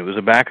Action. It was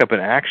a backup in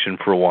Action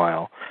for a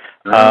while.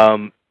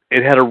 Mm-hmm.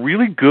 It had a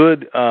really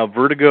good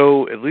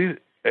Vertigo, at least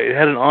it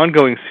had an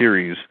ongoing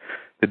series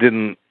that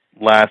didn't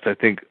last, I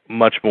think,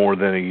 much more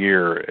than a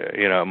year.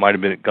 You know, it might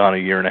have been gone a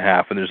year and a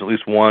half, and there's at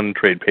least one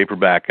trade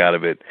paperback out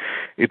of it.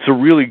 It's a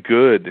really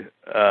good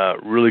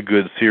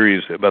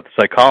series about the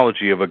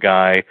psychology of a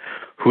guy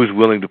who's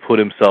willing to put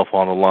himself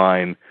on a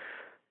line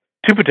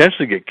to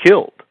potentially get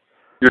killed.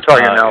 You're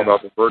talking now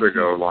about the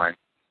Vertigo line.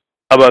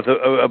 I'm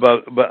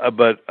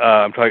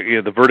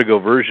talking the Vertigo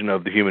version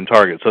of the Human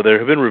Target. So there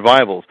have been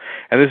revivals,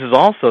 and this is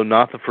also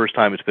not the first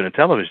time it's been a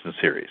television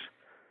series.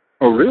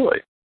 Oh,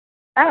 really?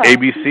 Oh.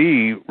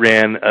 ABC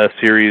ran a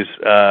series,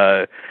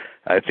 I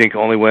think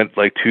only went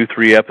like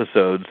 2-3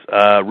 episodes.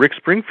 Rick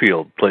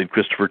Springfield played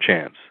Christopher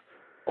Chance.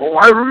 Oh,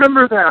 I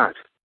remember that.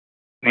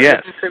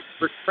 Yes.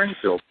 Rick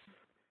Springfield.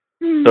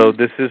 So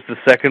this is the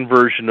second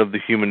version of the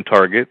Human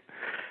Target.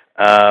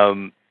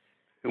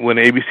 When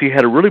ABC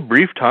had a really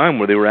brief time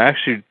where they were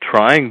actually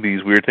trying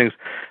these weird things.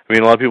 I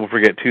mean, a lot of people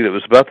forget, too, that it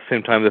was about the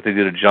same time that they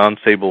did a John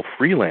Sable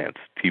freelance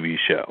TV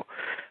show.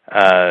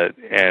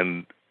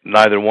 And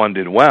neither one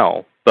did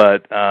well.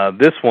 But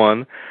this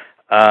one,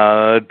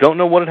 don't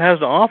know what it has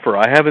to offer.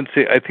 I haven't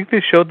seen. I think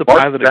they showed the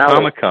pilot at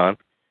Comic-Con.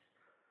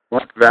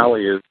 Mark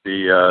Valley is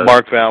the...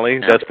 Mark Valley,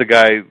 that's the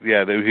guy,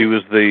 he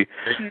was the...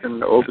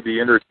 Over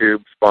the inner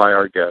tubes by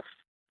our guest.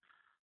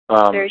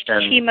 There's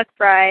Chi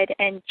McBride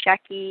and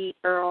Jackie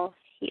Earl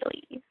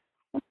Haley.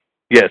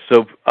 Yes,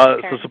 so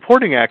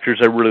supporting actors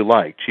I really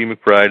like. Chi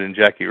McBride and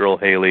Jackie Earl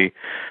Haley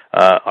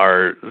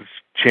are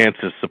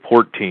Chance's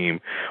support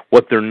team.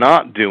 What they're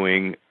not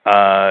doing,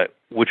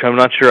 which I'm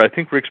not sure, I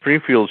think Rick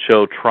Springfield's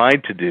show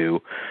tried to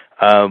do,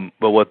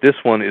 but what this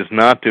one is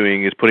not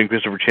doing is putting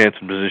Christopher Chance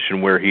in a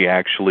position where he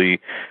actually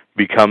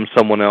becomes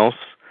someone else.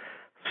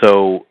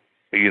 So,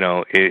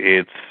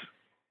 it's...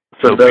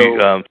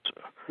 slower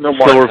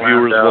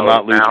viewers will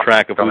not lose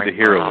track of who the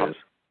hero is.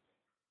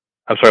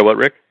 I'm sorry, what,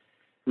 Rick?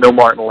 No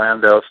Martin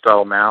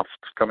Landau-style masks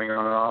coming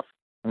on and off?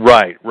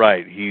 Right.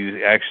 He's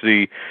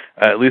actually,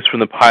 at least from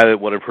the pilot,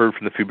 what I've heard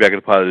from the feedback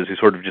of the pilot is he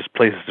sort of just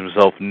places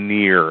himself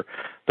near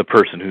the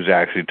person who's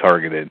actually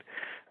targeted,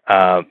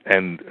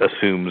 and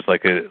assumes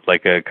like a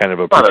kind of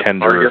a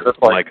pretender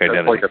like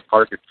identity. Like a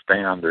target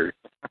stand or...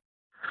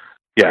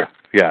 Yeah.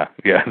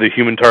 The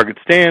Human Target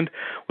Stand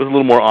was a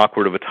little more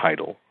awkward of a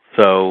title.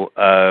 So,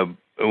 now,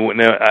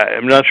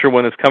 I'm not sure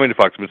when it's coming to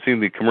Fox. I've been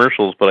seeing the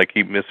commercials, but I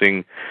keep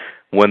missing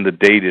when the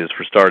date is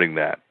for starting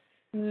that.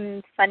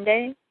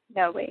 Sunday?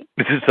 No, wait.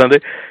 This is Sunday.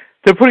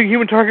 They're putting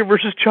Human Target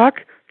versus Chuck.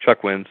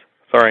 Chuck wins.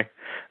 Sorry.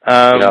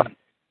 Yeah.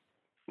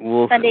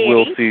 We'll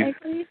Sunday see. 8th, I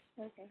believe?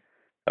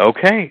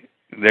 Okay.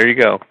 There you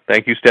go.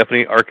 Thank you,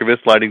 Stephanie,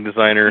 archivist, lighting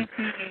designer,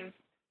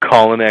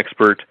 call-in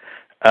expert.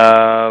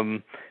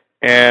 And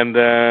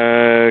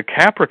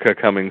Caprica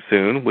coming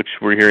soon, which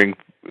we're hearing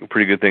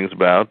pretty good things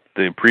about,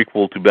 the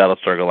prequel to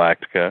Battlestar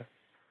Galactica.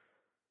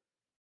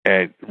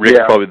 And Rick's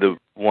probably the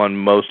one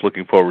most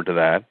looking forward to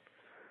that.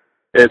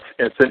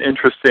 It's an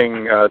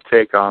interesting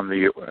take on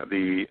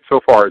the. So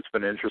far, it's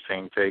been an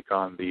interesting take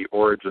on the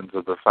origins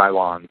of the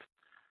Cylons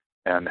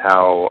and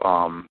how.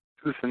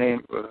 Who's the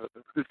name?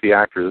 Who's the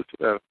actor?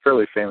 This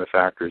fairly famous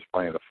actor is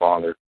playing the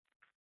father.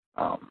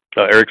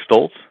 Eric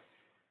Stoltz.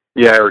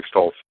 Yeah, Eric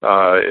Stoltz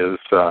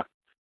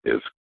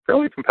is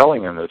fairly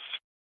compelling in this.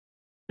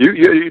 You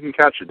didn't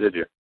catch it, did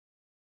you?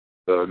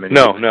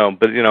 No,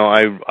 but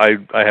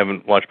I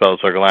haven't watched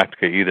Battlestar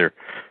Galactica either,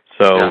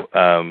 so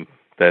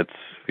that's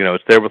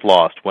it's there with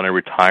Lost. When I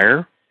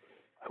retire,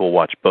 I will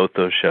watch both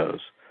those shows.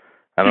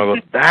 And I'll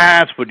go,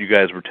 that's what you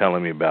guys were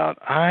telling me about.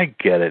 I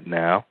get it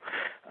now.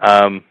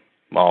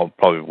 I'll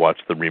probably watch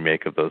the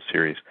remake of those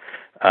series,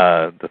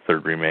 the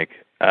third remake.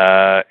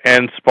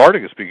 And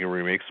Spartacus, speaking of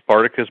remakes,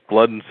 Spartacus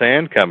Blood and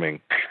Sand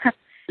coming.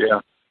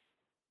 Yeah.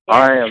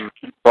 I am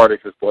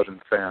Spartacus Blood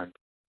and Sand.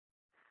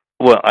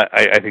 Well,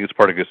 I think it's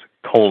Spartacus :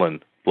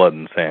 Blood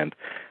and Sand,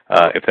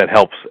 if that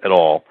helps at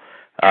all.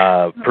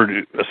 A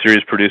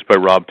series produced by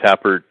Rob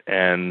Tappert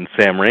and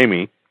Sam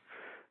Raimi.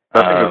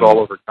 That thing was all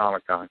over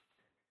Comic-Con.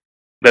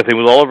 That thing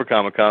was all over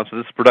Comic-Con. So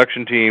this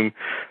production team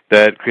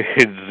that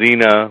created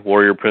Xena,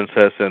 Warrior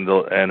Princess,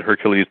 and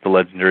Hercules: The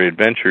Legendary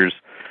Adventures.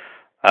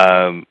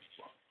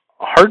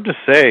 Hard to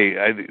say.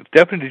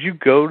 Stephanie, did you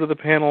go to the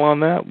panel on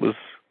that?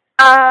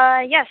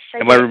 Yes.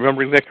 Am I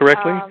remembering that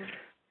correctly?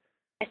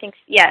 I think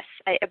yes.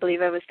 I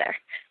believe I was there.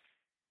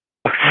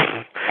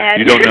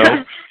 You don't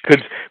know?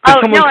 Could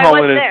someone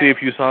call in and see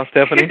if you saw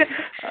Stephanie?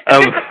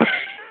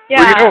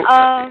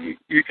 Yeah.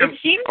 You can. It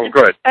seemed,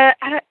 go ahead.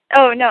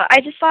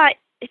 I just thought.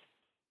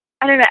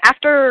 I don't know.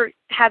 After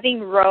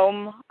having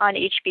Rome on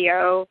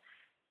HBO,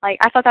 I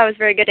thought that was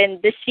very good,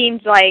 and this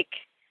seems like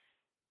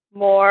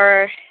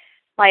more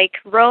like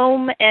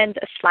Rome and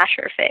a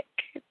slasher fic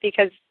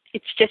because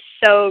it's just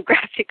so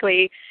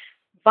graphically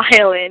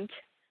violent.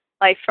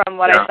 From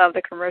what I saw of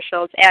the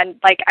commercials, and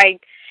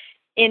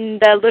in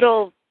the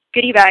little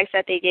goodie bags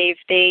that they gave,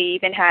 they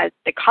even had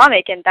the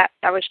comic, and that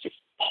was just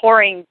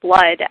pouring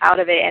blood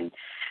out of it, and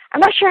I'm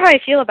not sure how I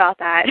feel about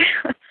that.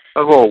 A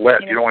little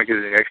wet. You don't want to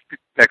get any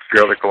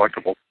extra other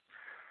collectibles.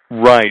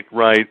 Right.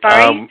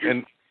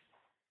 Sorry?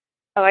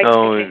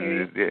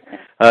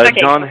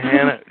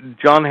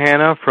 John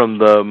Hannah from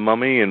The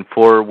Mummy and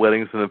Four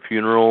Weddings and a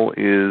Funeral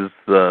is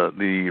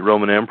the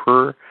Roman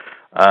Emperor.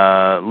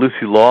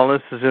 Lucy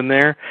Lawless is in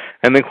there.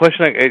 And the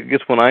question, I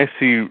guess, when I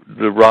see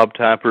the Rob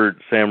Tappert,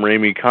 Sam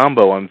Raimi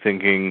combo, I'm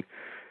thinking,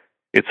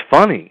 it's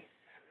funny.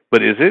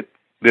 But is it?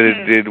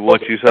 Did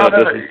what you saw?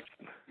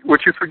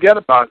 What you forget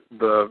about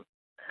the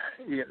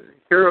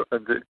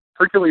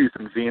Hercules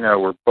and Xena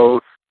were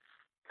both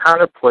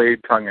kind of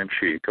played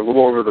tongue-in-cheek, a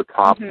little over the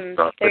top and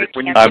stuff. But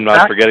I'm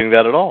not forgetting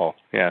that at all.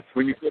 Yes.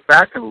 When you go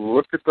back and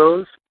look at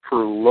those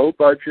for low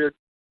budget,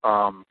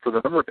 for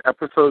the number of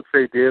episodes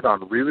they did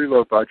on really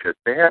low budget,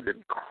 they had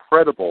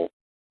incredible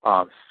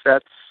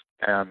sets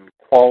and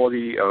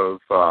quality of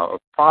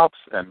props,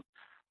 and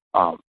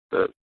I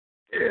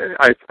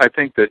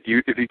think that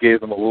if you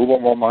gave them a little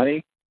bit more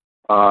money,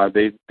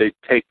 they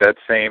take that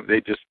same,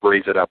 they just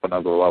raise it up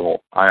another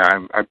level. I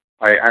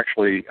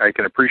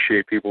can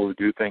appreciate people who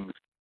do things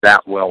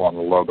that well on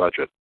the low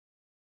budget.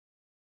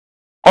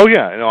 Oh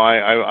yeah,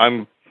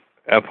 I'm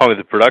probably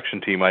the production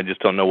team. I just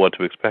don't know what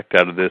to expect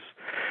out of this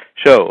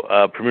show.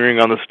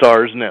 Premiering on the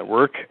Starz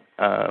Network,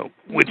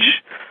 which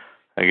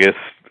I guess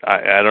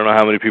I don't know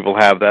how many people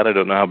have that. I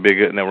don't know how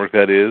big a network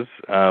that is,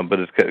 but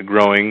it's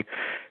growing,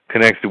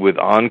 connected with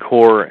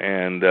Encore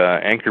and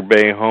Anchor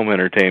Bay Home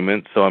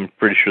Entertainment, so I'm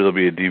pretty sure there'll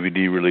be a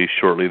DVD release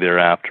shortly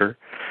thereafter.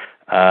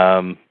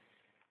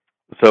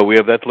 So we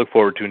have that to look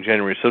forward to in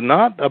January. So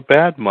not a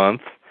bad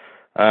month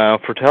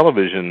for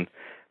television.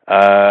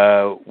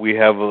 We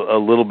have a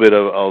little bit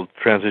of, I'll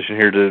transition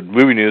here to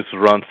movie news.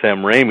 We're on Sam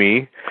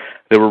Raimi.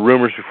 There were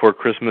rumors before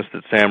Christmas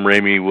that Sam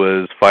Raimi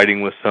was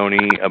fighting with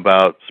Sony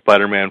about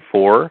Spider-Man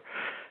 4,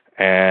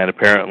 and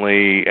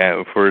apparently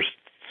at first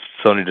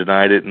Sony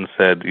denied it and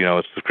said,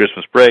 it's the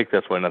Christmas break,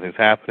 that's why nothing's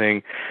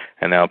happening,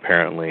 and now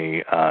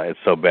apparently it's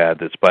so bad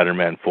that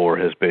Spider-Man 4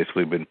 has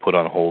basically been put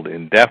on hold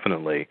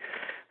indefinitely.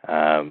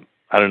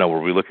 I don't know,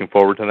 were we looking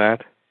forward to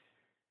that?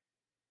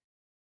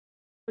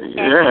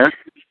 Yeah.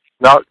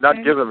 Not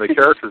given the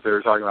characters they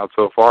were talking about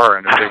so far,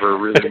 and if they were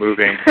really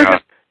moving,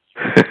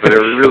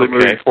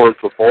 moving towards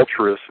the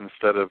Vulturous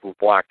instead of the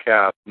Black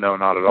Cat. No,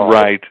 not at all.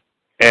 Right.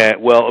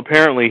 Well,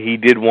 apparently he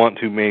did want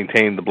to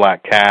maintain the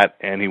Black Cat,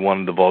 and he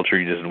wanted the Vulture.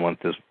 He doesn't want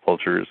this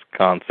Vulture's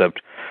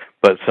concept,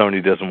 but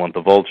Sony doesn't want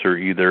the Vulture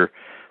either.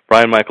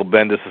 Brian Michael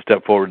Bendis has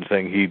stepped forward and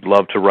saying he'd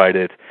love to write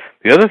it.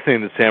 The other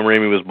thing that Sam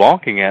Raimi was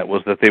balking at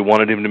was that they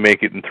wanted him to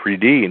make it in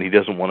 3D, and he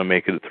doesn't want to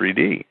make it in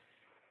 3D,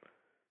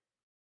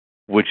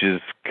 which is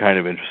kind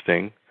of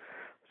interesting.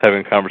 I was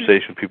having a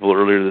conversation with people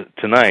earlier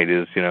tonight.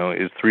 Is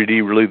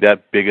 3D really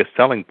that big a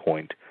selling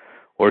point,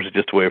 or is it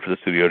just a way for the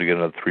studio to get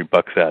another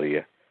 $3 out of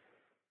you?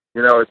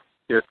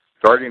 It's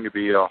starting to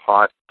be a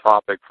hot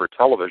topic for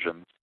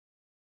television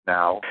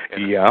now.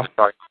 Yeah.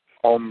 Like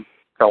home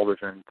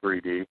television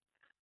 3D.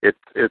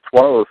 It's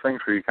one of those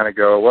things where you kind of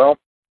go, well,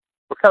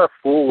 what kind of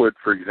fool would,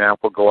 for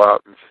example, go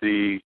out and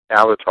see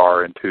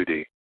Avatar in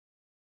 2D?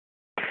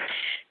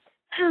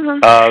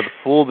 The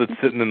fool that's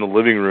sitting in the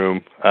living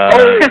room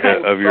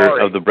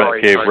of the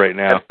Brett Cave right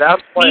now. And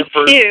that's my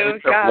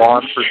impersonation of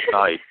Lawn for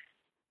Tonight.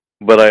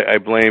 But I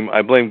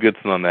blame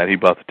Goodson on that. He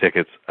bought the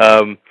tickets.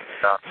 Yeah.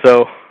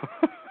 So.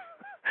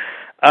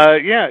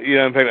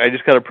 In fact, I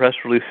just got a press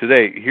release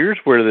today. Here's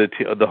where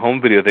the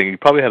home video thing, you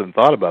probably hadn't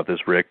thought about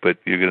this, Rick, but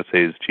you're going to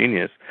say is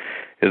genius,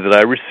 is that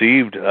I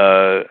received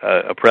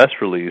a press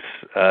release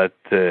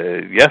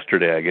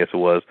yesterday, I guess it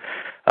was,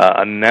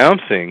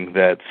 announcing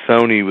that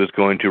Sony was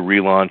going to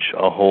relaunch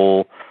a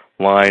whole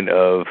line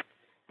of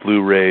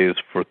Blu-rays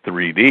for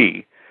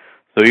 3D.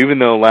 So even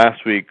though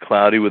last week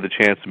Cloudy with a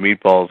Chance of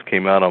Meatballs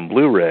came out on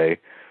Blu-ray,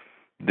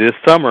 this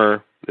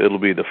summer it'll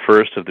be the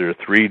first of their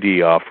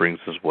 3D offerings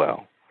as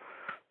well.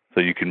 So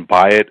you can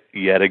buy it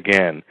yet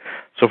again.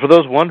 So for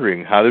those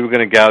wondering how they were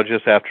going to gouge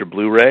us after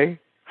Blu-ray,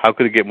 how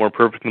could it get more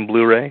perfect than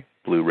Blu-ray?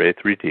 Blu-ray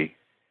 3D.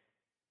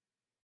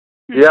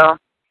 Yeah.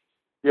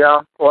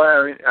 Well,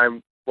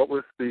 what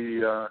was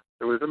there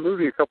was a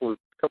movie a couple of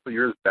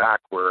years back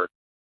where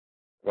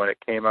when it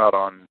came out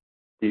on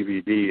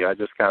DVD, I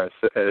just kind of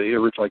it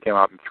originally came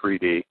out in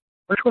 3D.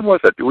 Which one was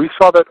it? We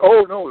saw that.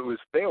 Oh no, it was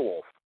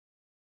Beowulf.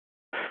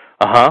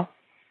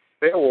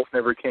 Beowulf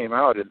never came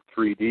out in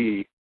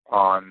 3D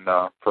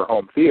for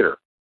home theater,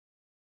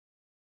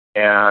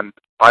 and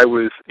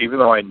even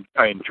though I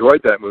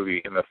enjoyed that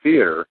movie in the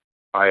theater,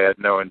 I had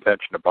no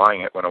intention of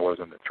buying it when it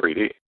wasn't in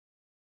 3D.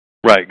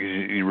 Right, because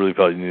you really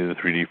felt you needed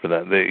the 3D for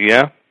that.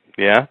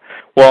 Yeah.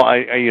 Well,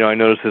 I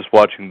noticed this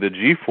watching the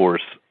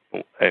G-Force,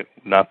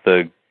 not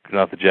the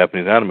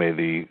Japanese anime,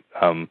 the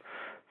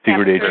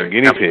Secret Agent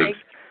Guinea Pigs.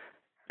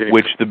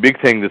 Which the big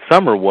thing this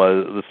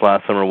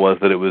last summer was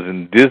that it was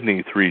in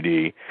Disney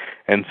 3D,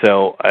 and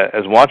so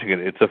as watching it,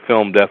 it's a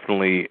film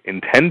definitely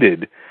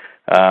intended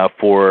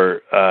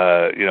for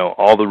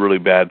all the really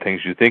bad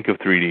things you think of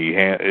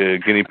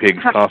 3D. Guinea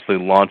pigs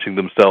constantly launching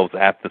themselves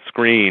at the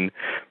screen,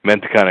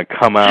 meant to kind of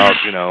come out,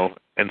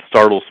 and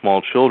startle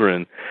small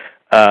children.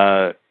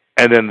 And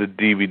then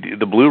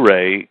the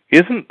Blu-ray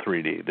isn't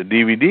 3D. The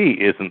DVD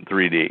isn't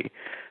 3D,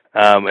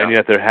 and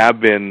yet there have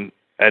been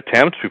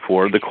attempts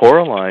before. The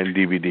Coraline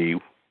DVD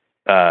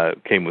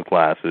came with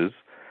glasses.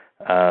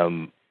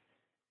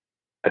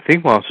 I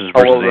think Monsters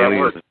vs.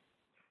 Aliens.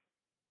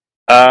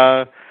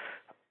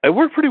 It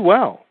worked pretty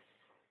well.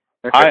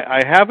 Okay.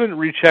 I haven't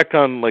rechecked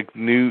on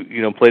new,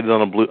 played it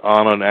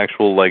on an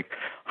actual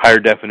higher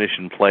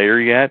definition player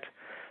yet,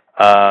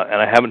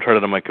 and I haven't tried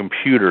it on my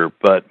computer.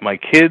 But my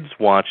kids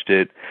watched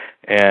it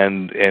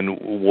and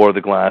wore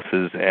the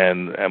glasses,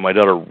 and my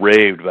daughter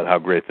raved about how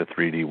great the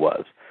 3D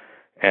was.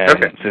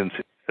 And since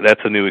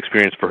that's a new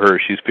experience for her,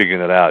 she's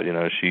figuring it out.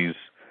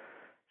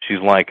 She's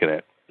liking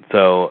it.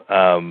 So,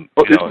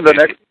 isn't the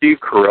next Steve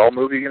Carell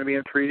movie going to be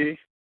in 3D?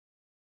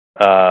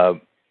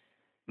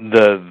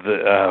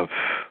 The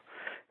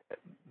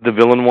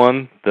villain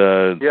one.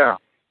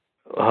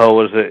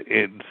 What is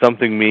it?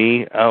 Something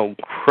Me. Oh,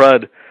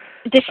 crud.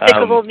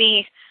 Despicable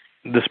Me.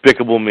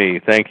 Despicable Me.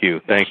 Thank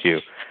you.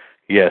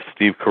 Yes,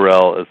 Steve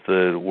Carell is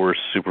the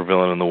worst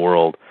supervillain in the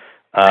world.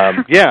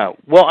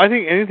 Well, I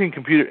think any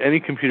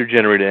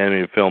computer-generated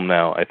animated film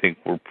now, I think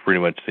we're pretty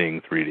much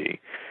seeing 3D.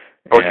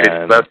 Okay,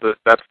 so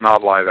that's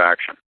not live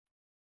action.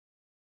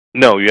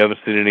 No, you haven't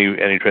seen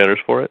any trailers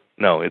for it?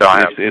 No, it's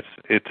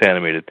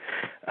animated.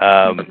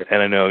 And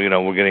I know,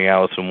 we're getting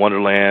Alice in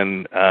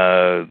Wonderland,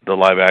 the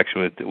live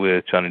action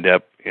with Johnny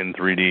Depp in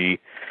 3D.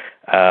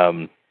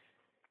 So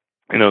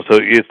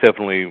it's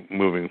definitely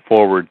moving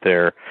forward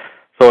there.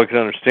 So I can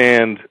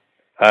understand,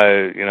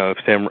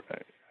 if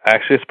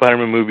actually, a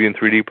Spider-Man movie in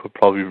 3D would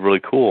probably be really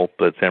cool,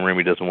 but Sam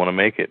Raimi doesn't want to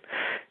make it.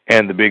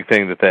 And the big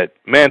thing that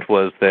meant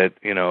was that,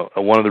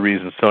 one of the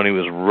reasons Sony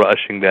was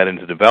rushing that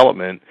into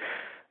development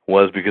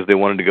was because they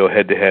wanted to go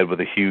head-to-head with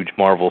a huge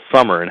Marvel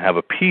summer and have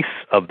a piece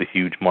of the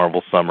huge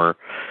Marvel summer,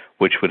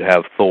 which would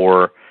have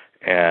Thor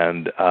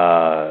and,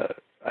 I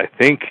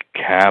think,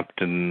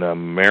 Captain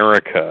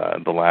America,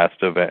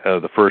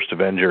 the first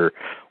Avenger,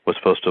 was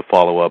supposed to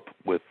follow up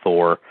with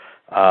Thor.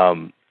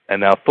 And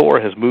now Thor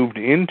has moved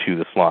into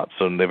the slot,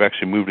 so they've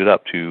actually moved it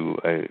up to,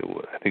 I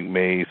think,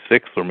 May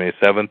 6th or May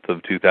 7th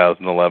of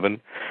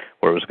 2011,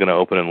 where it was going to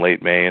open in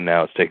late May, and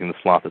now it's taking the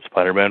slot that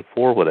Spider-Man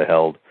 4 would have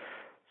held.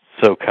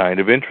 So kind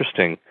of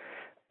interesting.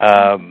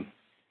 In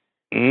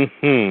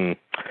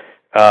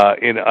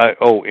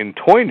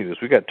toy news,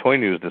 we got toy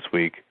news this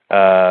week.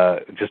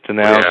 Just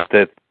announced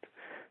that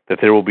that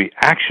there will be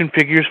action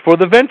figures for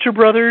the Venture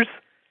Brothers.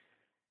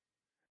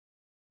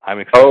 I'm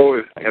excited.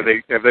 Oh, have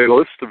they a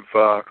list of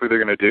who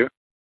they're going to do?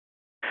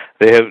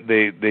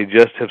 They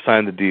just have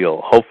signed the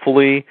deal.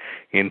 Hopefully,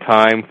 in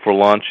time for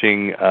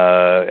launching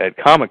at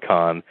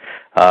Comic-Con,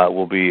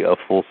 will be a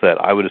full set.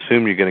 I would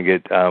assume you're going to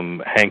get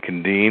Hank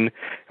and Dean.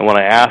 And when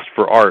I asked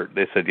for art,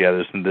 they said, yeah,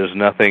 there's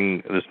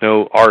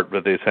no art,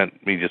 but they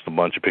sent me just a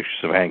bunch of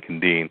pictures of Hank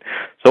and Dean.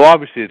 So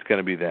obviously, it's going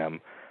to be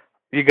them.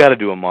 You got to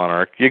do a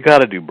Monarch. You got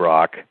to do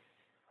Brock.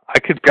 I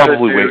could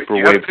probably wait for a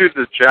wave. You got to do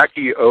the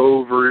Jackie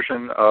O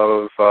version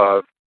of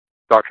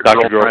Dr.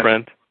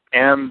 Girlfriend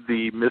and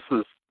the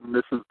Mrs.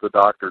 the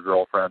Doctor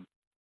Girlfriend.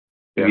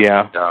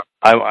 Yeah.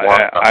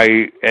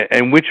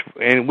 And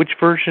which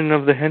version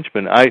of the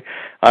Henchman?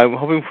 I'm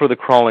hoping for the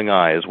Crawling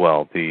Eye as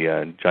well,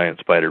 the giant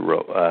spider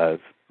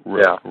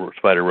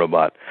spider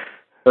robot.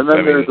 And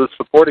then there's the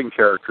supporting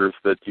characters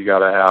that you got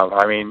to have.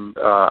 I mean,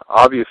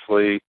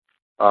 obviously,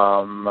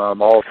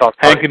 Molotov.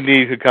 Hank and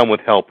Dean could come with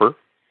Helper.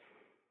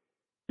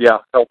 Yeah,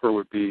 Helper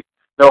would be.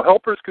 No,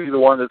 Helper's going to be the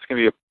one that's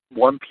going to be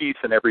one piece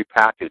in every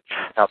package.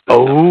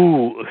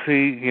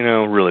 See,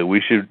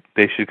 really,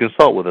 they should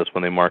consult with us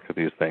when they market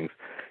these things.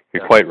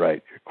 You're quite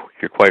right.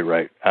 You're quite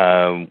right.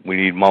 We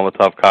need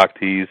Molotov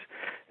cocktease,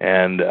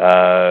 and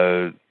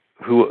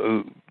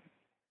who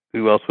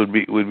else would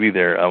be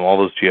there? All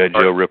those G.I.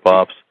 Joe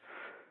ripoffs.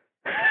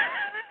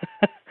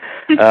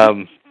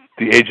 The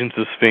Agents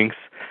of Sphinx.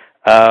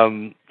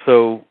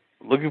 So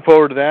looking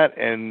forward to that,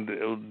 and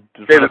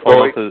David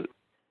Bowie.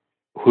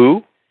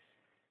 Who?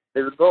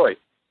 David Bowie.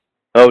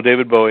 Oh,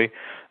 David Bowie.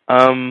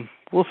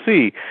 We'll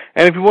see.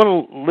 And if you want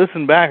to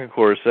listen back, of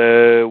course,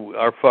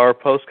 our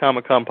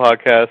post-Comic-Con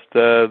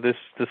podcast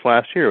this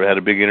last year, we had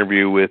a big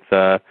interview with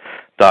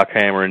Doc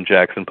Hammer and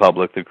Jackson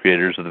Public, the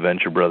creators of the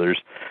Venture Brothers,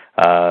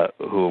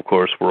 who, of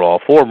course, were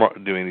all for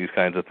doing these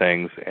kinds of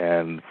things,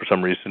 and for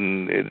some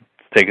reason it's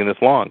taken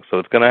this long, so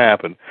it's going to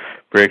happen.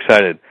 Very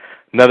excited.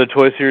 Another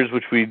toy series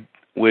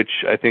which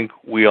I think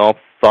we all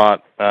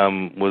thought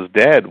was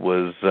dead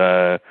was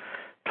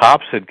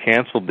Topps had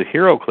canceled the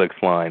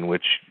HeroClix line,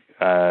 which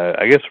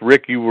I guess,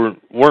 Rick, you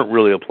weren't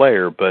really a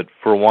player, but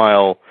for a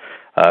while,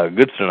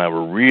 Goodson and I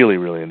were really,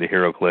 really into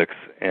HeroClix,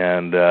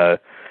 and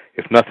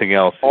if nothing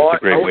else, it's a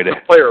great way to... I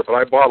wasn't a player, but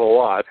I bought a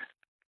lot.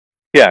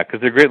 Yeah, because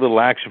they're great little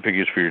action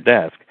figures for your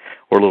desk,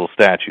 or little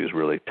statues,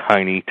 really,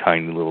 tiny,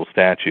 tiny little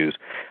statues.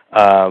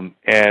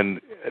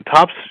 And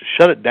Topps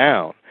shut it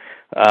down.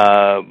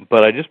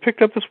 But I just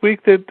picked up this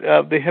week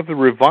that they have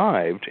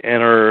revived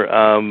and are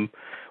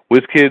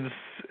WizKids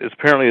is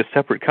apparently a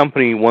separate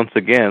company once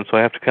again, so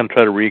I have to kind of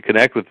try to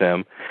reconnect with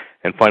them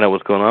and find out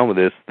what's going on with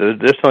this. They're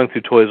selling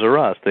through Toys R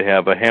Us. They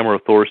have a Hammer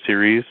of Thor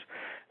series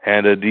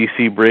and a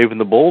DC Brave and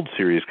the Bold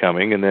series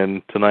coming, and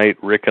then tonight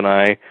Rick and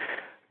I,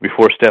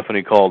 before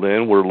Stephanie called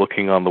in, we're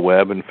looking on the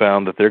web and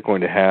found that they're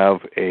going to have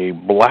a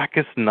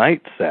Blackest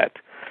Night set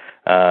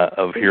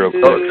of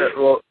HeroClix.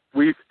 Well,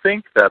 we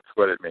think that's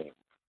what it means.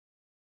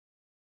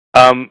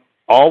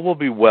 All will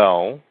be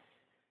well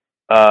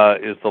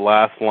is the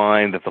last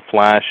line that the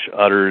Flash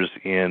utters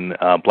in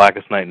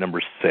Blackest Night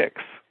number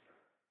 6.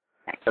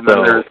 And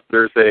then there's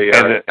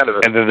then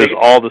there's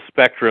all the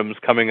spectrums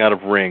coming out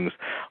of rings.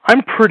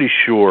 I'm pretty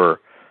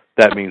sure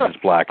that means it's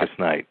Blackest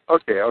Night.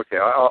 Okay.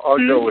 I'll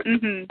go with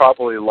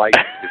probably light.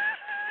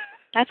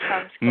 That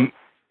sounds cool.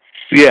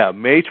 Yeah,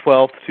 May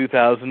 12th,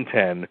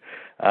 2010.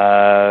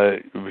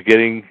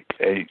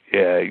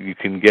 You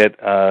can get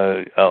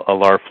a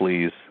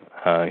Larfleeze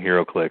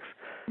HeroClix.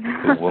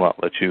 Will not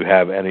let you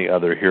have any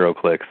other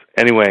HeroClix.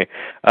 Anyway,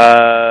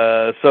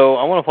 so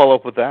I want to follow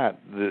up with that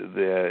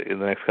in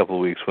the next couple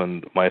of weeks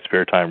when my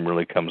spare time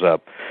really comes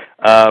up.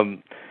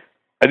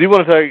 I do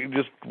want to tell you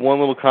just one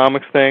little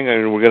comics thing. I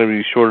mean, we're going to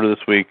be shorter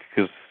this week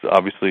because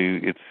obviously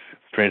it's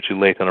strangely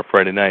late on a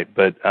Friday night.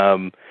 But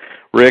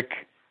Rick,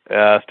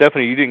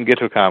 Stephanie, you didn't get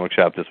to a comic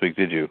shop this week,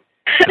 did you?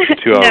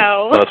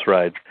 2-hour bus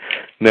ride.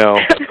 No,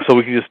 so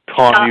we can just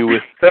taunt you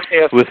with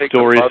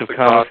stories of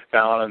comics.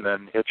 Down and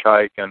then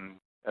hitchhike and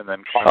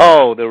then.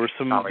 Oh, there were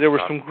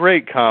some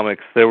great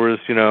comics. There was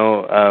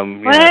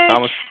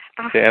comics.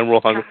 The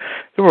Emerald Hunger.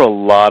 There were a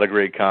lot of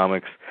great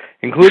comics,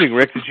 including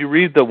Rick. Did you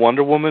read the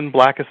Wonder Woman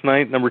Blackest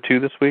Night number 2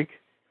 this week?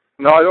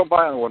 No, I don't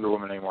buy on Wonder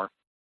Woman anymore.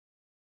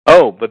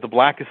 Oh, but the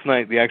Blackest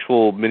Night, the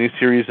actual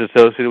miniseries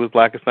associated with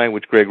Blackest Night,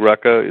 which Greg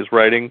Rucka is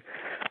writing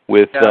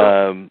with.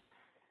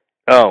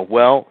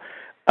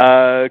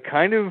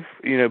 Kind of,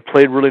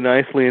 played really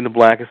nicely into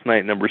Blackest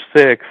Night number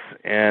 6,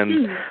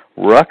 and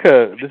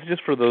Rucka, this is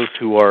just for those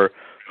who are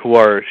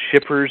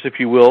shippers, if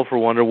you will, for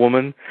Wonder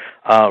Woman.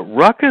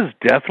 Rucka's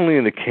definitely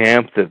in the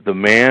camp that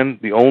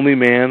the only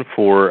man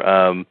for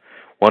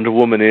Wonder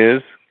Woman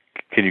is,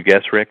 can you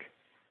guess, Rick?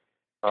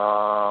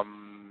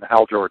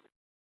 Hal Jordan.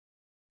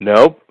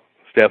 Nope.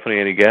 Stephanie,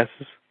 any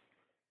guesses?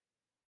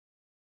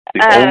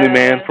 The only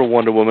man for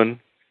Wonder Woman.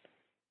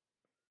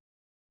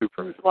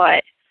 Superman.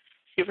 What?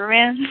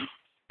 Superman?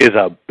 Is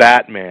a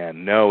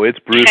Batman. No, it's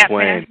Bruce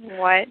Batman. Wayne.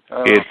 What?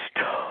 It's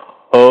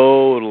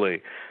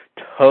totally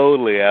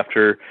totally.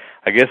 After,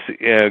 I guess,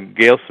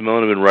 Gail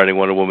Simone had been writing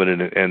Wonder Woman,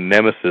 and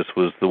Nemesis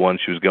was the one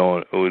she was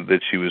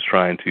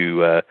trying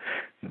to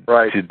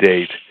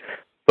date.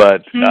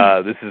 But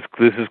this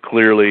is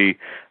clearly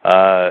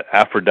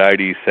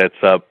Aphrodite sets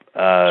up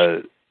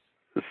a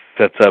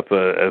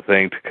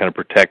thing to kind of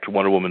protect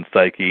Wonder Woman's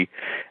psyche,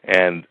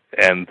 and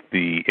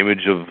the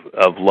image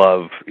of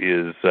love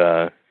is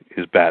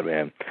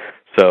Batman.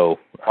 So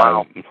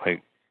wow.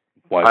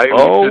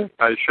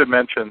 I should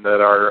mention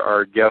that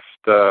our guest,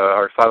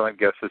 our silent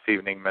guest this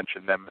evening,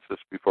 mentioned Nemesis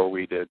before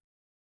we did,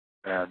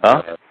 and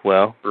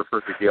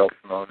referred to Gail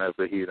Simone as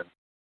a heathen.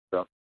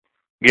 So.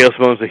 Gail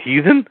Simone's a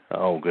heathen?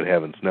 Oh, good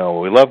heavens, no.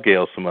 We love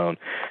Gail Simone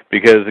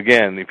because,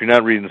 again, if you're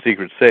not reading The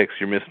Secret Six,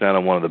 you're missing out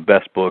on one of the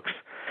best books.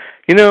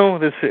 You know,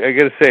 this I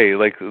got to say,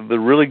 like, the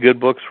really good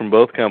books from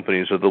both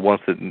companies are the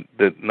ones that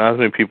not as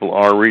many people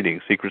are reading.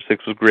 Secret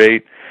Six was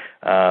great.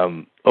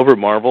 Over at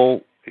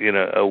Marvel, you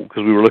know,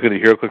 because we were looking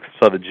at HeroClix and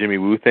saw the Jimmy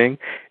Woo thing,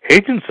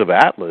 Agents of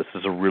Atlas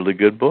is a really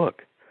good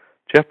book.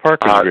 Jeff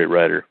Parker's a great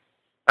writer.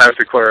 I have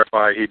to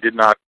clarify, he did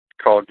not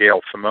call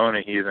Gail Simone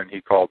a heathen.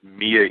 He called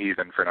me a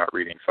heathen for not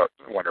reading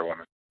Wonder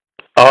Woman.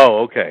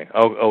 Oh, okay.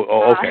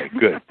 Oh, okay.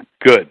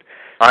 Good.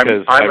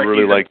 I'm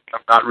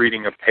not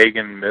reading a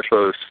pagan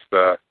mythos.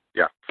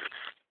 Yeah.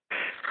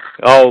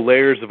 Oh,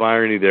 layers of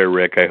irony there,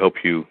 Rick. I hope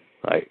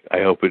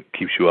it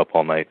keeps you up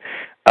all night.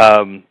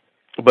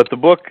 But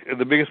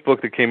the biggest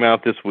book that came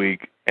out this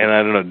week, and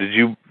I don't know, did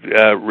you,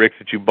 Rick,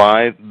 did you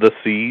buy The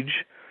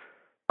Siege?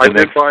 I'm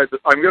going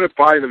to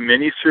buy the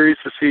miniseries,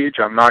 The Siege.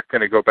 I'm not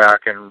going to go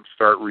back and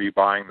start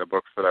rebuying the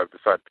books that I've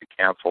decided to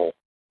cancel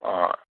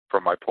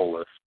from my pull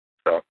list.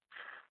 So,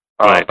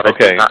 right.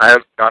 Okay. I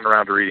haven't gotten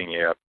around to reading it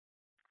yet.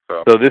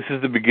 So this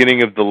is the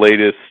beginning of the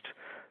latest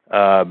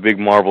big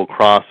Marvel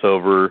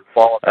crossover.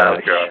 Fall of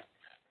Asgard.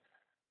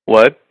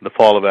 What? The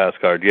Fall of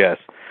Asgard, yes.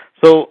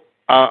 So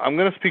I'm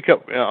going to speak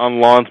up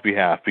on Lon's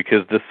behalf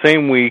because the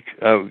same week,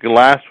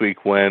 last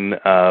week when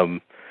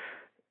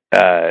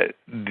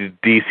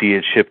DC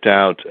had shipped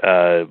out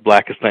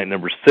Blackest Night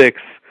 #6,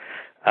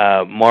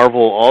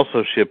 Marvel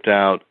also shipped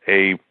out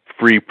a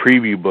free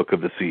preview book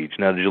of The Siege.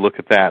 Now, did you look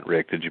at that,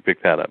 Rick? Did you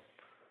pick that up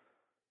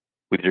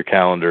with your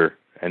calendar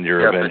and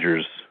your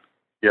Avengers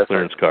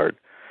clearance card?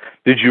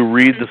 Did you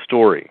read the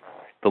story,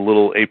 the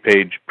little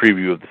 8-page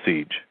preview of The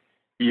Siege?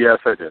 Yes,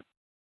 I did.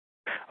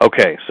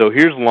 Okay, so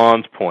here's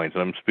Lon's point,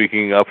 and I'm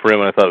speaking up for him,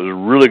 and I thought it was a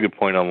really good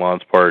point on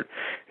Lon's part,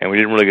 and we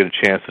didn't really get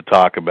a chance to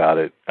talk about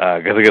it,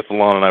 because I guess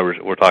Lon and I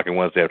were talking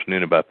Wednesday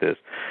afternoon about this,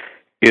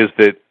 is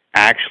that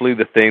actually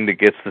the thing that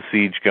gets The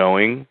Siege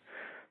going,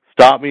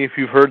 stop me if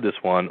you've heard this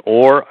one,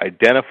 or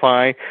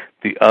identify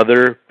the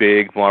other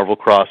big Marvel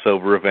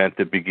crossover event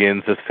that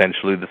begins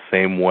essentially the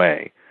same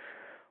way.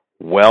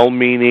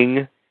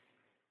 Well-meaning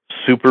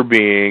super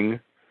being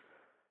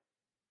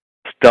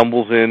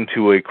stumbles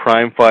into a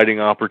crime-fighting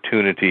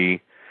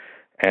opportunity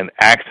and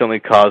accidentally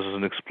causes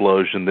an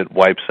explosion that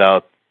wipes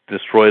out,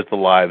 destroys the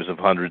lives of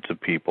hundreds of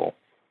people.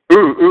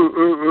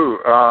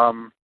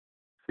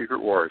 Secret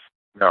Wars.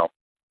 No.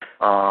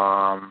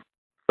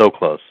 So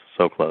close.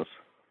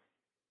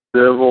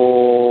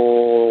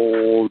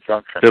 Civil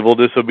Junction. Civil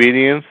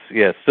Disobedience?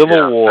 Yes,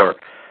 Civil War. No.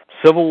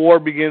 Civil War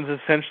begins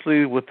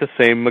essentially with the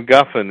same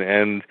MacGuffin,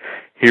 and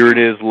here it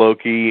is,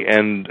 Loki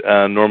and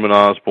Norman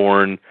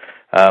Osborn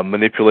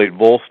manipulate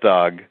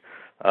Volstagg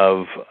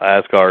of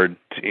Asgard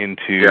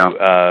into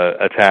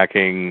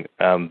attacking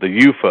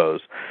the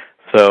UFOs.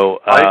 So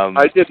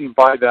I didn't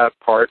buy that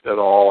part at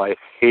all. I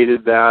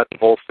hated that.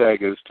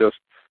 Volstagg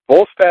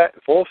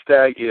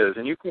is,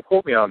 and you can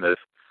quote me on this,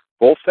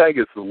 Volstagg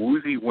is the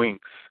woozy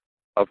winks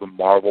of the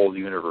Marvel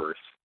Universe.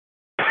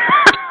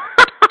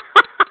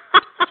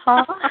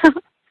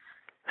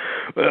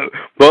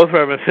 Both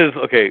references.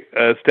 Okay,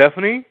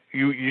 Stephanie,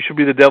 you should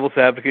be the devil's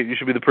advocate. You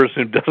should be the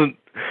person who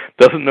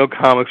doesn't know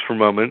comics for a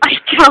moment. I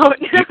don't.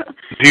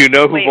 Do you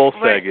know who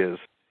Volstagg is?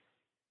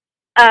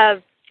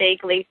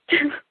 Vaguely.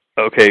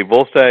 Okay,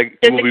 Volstagg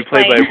will be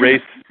played by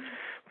Ray.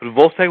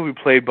 Volstagg will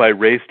be played by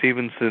Ray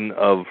Stevenson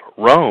of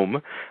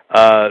Rome,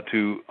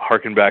 to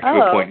harken back to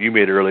a point you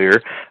made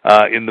earlier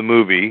in the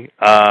movie.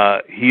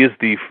 He is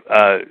the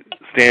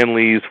Stan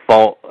Lee's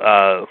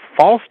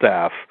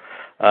Falstaff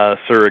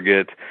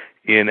surrogate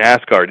in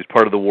Asgard. He's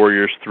part of the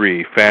Warriors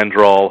 3,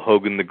 Fandral,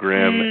 Hogan the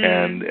Grim,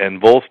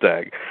 and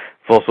Volstagg.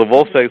 So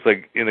Volstagg's,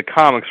 like, in the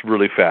comics,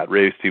 really fat.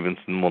 Ray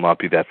Stevenson will not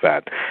be that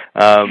fat.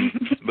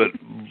 But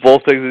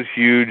Volstagg's this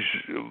huge,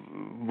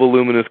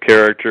 voluminous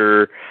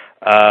character.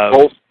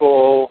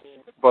 Boastful,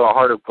 but a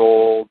heart of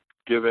gold,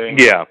 giving.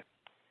 Yeah.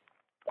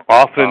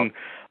 Often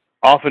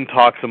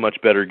talks a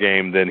much better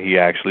game than he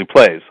actually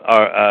plays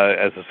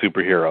as a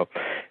superhero.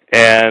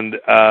 And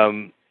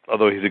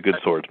although he's a good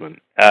swordsman.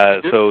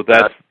 So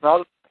that's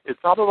it's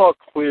not at all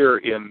clear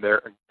in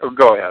there. Oh,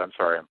 go ahead. I'm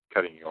sorry. I'm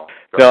cutting you off.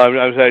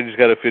 I just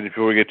got to fit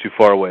before we get too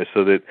far away.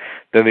 So that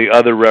then the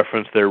other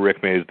reference there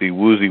Rick made is the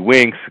Woozy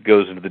Winks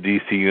goes into the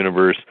DC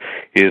universe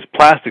is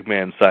Plastic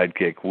Man's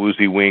sidekick.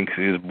 Woozy Winks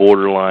is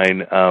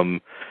borderline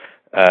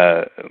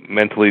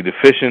mentally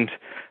deficient.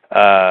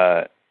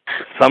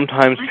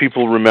 sometimes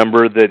people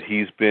remember that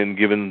he's been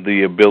given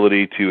the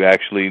ability to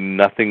actually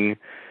nothing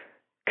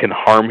can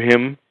harm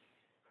him.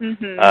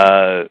 Mm-hmm.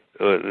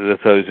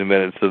 That's how he's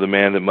invented. So the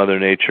man that Mother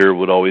Nature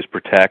would always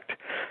protect.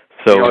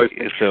 So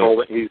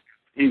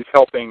he's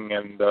helping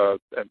and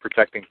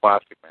protecting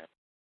Plastic Man.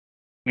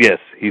 Yes,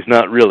 he's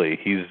not really.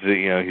 He's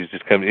he's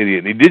just kind of an idiot.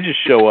 And he did just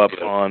show up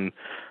on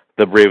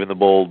the Brave and the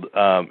Bold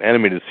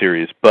animated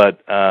series, but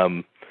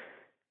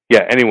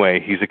anyway,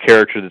 he's a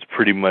character that's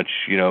pretty much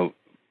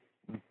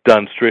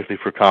done strictly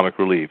for comic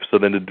relief. So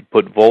then to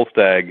put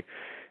Volstagg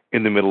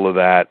in the middle of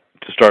that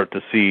to start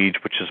the siege,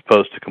 which is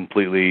supposed to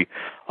completely,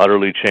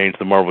 utterly change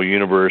the Marvel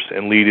Universe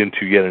and lead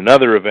into yet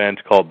another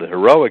event called the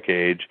Heroic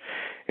Age,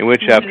 in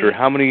which after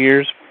how many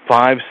years?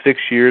 5-6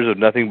 years of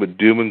nothing but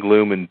doom and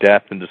gloom and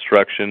death and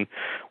destruction,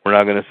 we're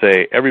now going to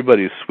say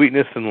everybody's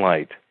sweetness and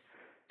light.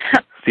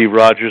 Steve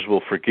Rogers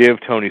will forgive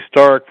Tony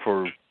Stark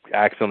for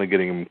accidentally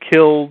getting him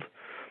killed.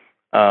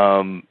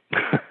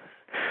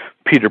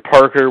 Peter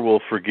Parker will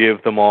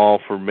forgive them all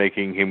for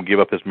making him give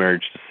up his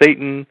marriage to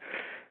Satan.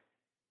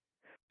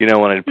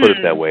 When I put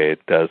it that way,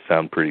 it does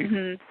sound pretty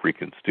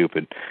freaking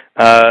stupid.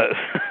 But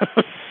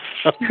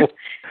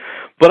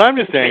I'm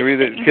just angry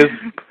that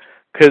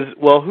because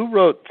who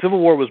wrote Civil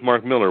War was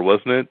Mark Miller,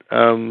 wasn't it?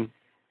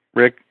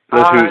 Rick,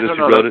 that's who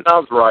wrote it. That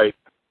sounds right.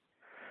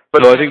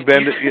 But so I think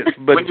Bendis,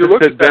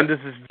 Bendis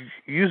is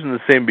using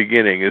the same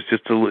beginning. It's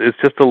just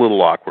a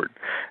little awkward,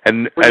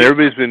 and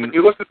everybody's been. When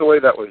you look at the way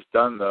that was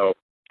done, though,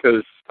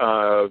 because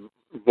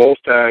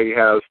Volstagg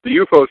has the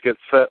UFOs get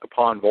set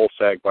upon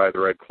Volstagg by the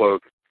Red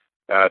Cloak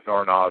at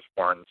Norman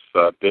Osborn's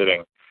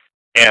bidding,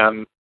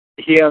 and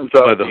he ends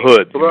up the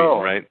Hood, you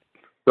mean, right?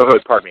 The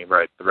Hood, pardon me,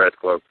 right? The Red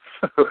Cloak.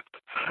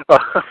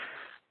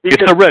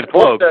 It's a red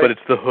cloak, but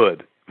it's the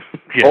Hood.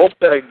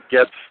 Volstagg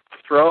gets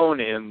thrown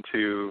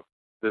into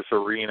this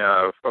arena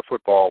of a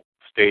football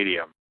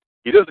stadium.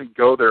 He doesn't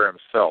go there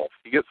himself.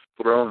 He gets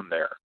thrown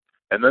there.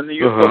 And then the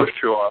UFOs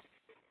show up,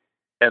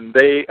 and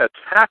they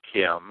attack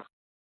him,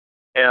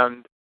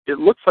 and it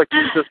looks like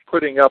he's just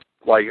putting up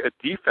like a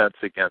defense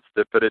against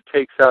it, but it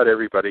takes out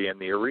everybody in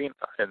the arena,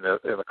 in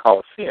the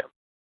Coliseum.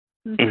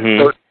 Mm-hmm.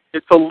 So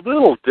it's a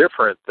little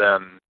different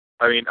than,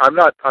 I mean, I'm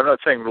not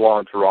saying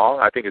Lon's wrong.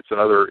 I think it's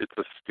a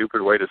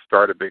stupid way to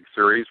start a big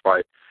series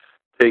by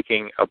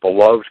taking a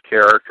beloved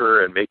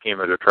character and making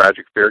him a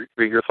tragic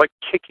figure. It's like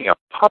kicking a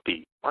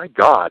puppy. My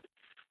God.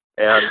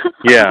 And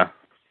yeah.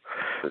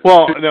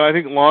 Well, no, I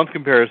think Lon's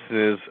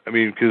comparison is,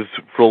 because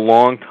for a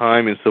long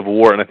time in Civil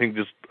War, and I think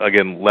just,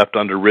 again, left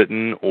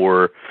underwritten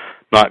or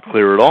not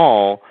clear at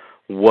all,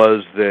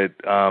 was that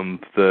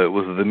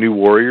the New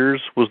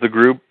Warriors was the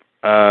group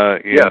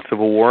in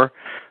Civil War.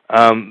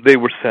 They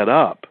were set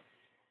up.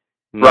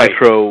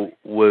 Nitro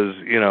was,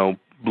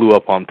 blew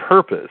up on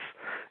purpose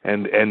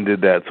and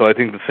did that. So I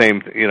think the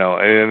same,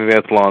 and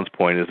that's Lon's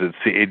point, is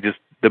it just,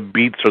 the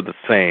beats are the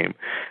same.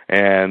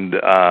 And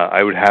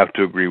I would have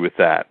to agree with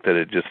that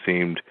it just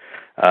seemed,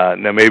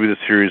 now maybe the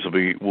series will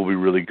be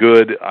really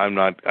good. I'm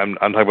talking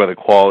about the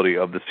quality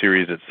of the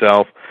series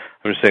itself.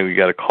 I'm just saying we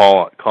got to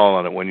call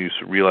on it when you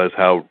realize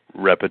how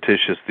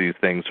repetitious these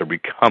things are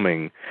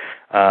becoming.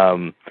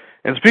 And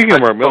speaking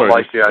of Mark Miller, I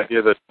like the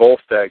idea that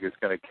Volstagg is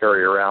going to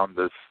carry around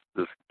this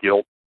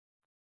guilt,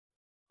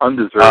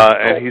 undeserved guilt.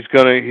 And he's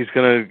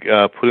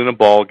gonna put in a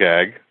ball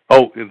gag.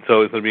 Oh, and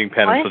so instead of being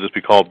penance, it'll just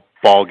be called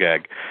ball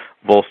gag.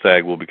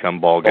 Volstagg will become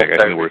ball gag. I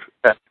think we're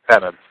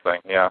penance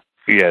thing. Yeah.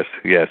 Yes.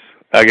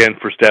 Again,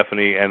 for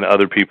Stephanie and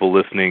other people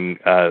listening,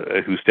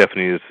 who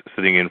Stephanie is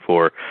sitting in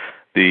for,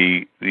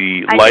 the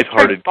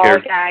lighthearted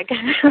character.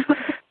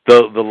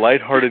 The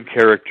lighthearted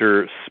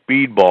character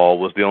Speedball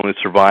was the only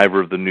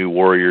survivor of the New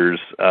Warriors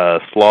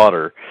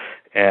slaughter,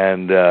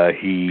 and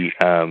he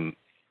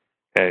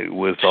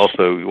was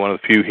also one of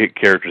the few hit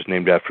characters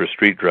named after a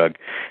street drug.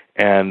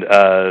 And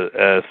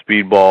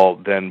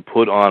Speedball then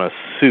put on a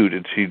suit,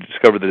 and he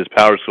discovered that his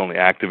powers could only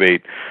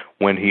activate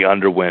when he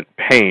underwent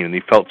pain, and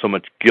he felt so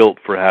much guilt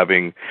for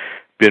having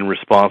been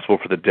responsible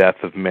for the death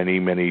of many,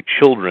 many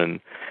children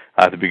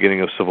at the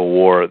beginning of Civil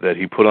War, that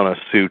he put on a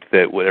suit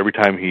that every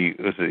time he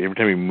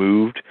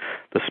moved,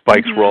 the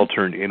spikes were all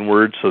turned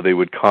inward, so they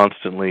would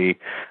constantly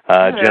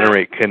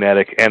generate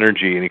kinetic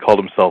energy, and he called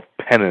himself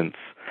Penance.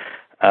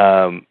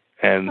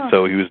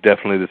 So he was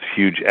definitely this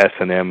huge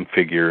S&M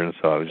figure, and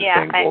so I was just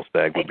saying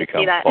Volstagg would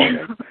become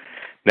Volstagg.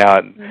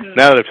 Now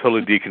that I've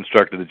totally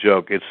deconstructed the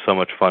joke, it's so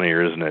much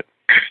funnier, isn't it?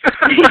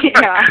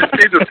 Yeah.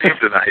 She's a theme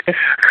tonight.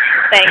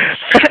 Thanks.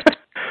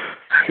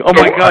 Oh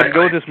my God, you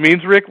know what this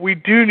means, Rick? We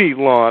do need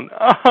Lon.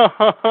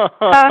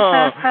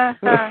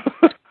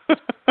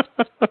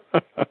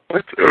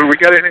 We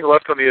got anything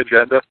left on the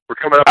agenda? We're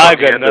coming up on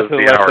the end of the hour. I've got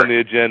nothing left on the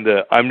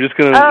agenda. I'm just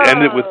going to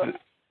end it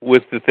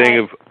with the thing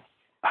of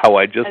how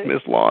I just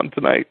miss Lon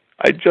tonight.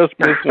 I just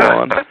miss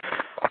Lon.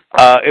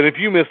 And if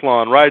you miss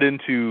Lon, write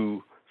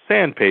into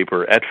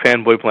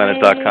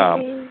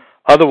sandpaper@fanboyplanet.com.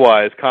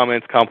 Otherwise,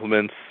 comments,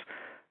 compliments,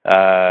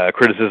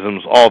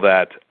 criticisms, all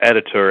that,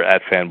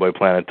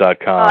 editor@fanboyplanet.com.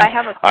 Oh, I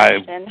have a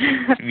question.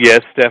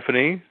 Yes,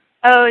 Stephanie?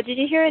 Oh, did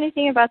you hear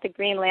anything about the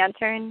Green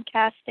Lantern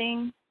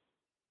casting?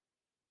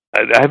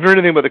 I haven't heard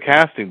anything about the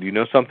casting. Do you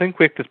know something?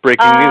 Quick, this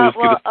breaking news.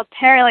 Well,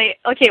 apparently,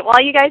 okay, while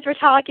you guys were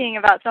talking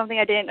about something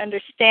I didn't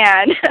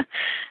understand,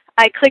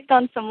 I clicked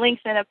on some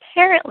links, and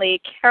apparently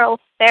Carol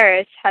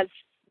Ferris has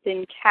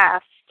been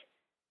cast.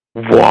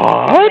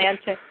 What?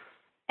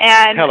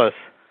 And tell us.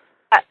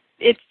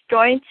 It's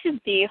going to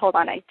be,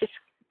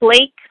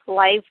 Blake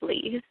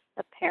Lively,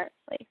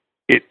 apparently.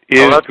 It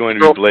is going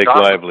to be Blake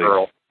Lively.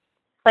 Girl.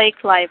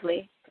 Blake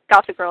Lively.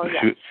 Gossip Girl,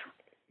 yes.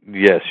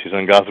 Yes, she's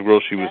on Gossip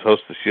Girl. She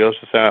hosted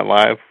Saturday Night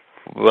Live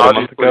about a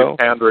month ago.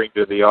 Pandering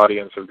to the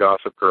audience of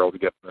Gossip Girl to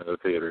get them into the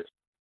theaters.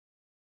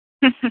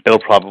 It'll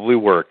probably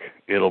work.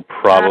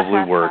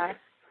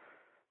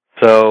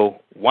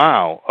 So,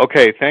 wow.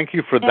 Okay, thank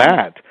you for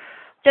that.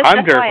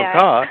 I'm Derek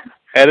McCaw,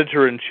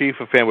 editor-in-chief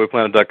of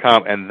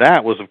FanboyPlanet.com, and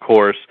that was, of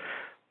course,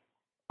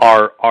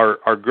 our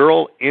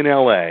girl in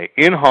L.A.,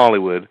 in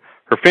Hollywood,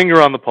 her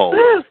finger on the pulse.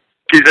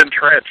 She's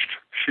entrenched.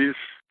 She's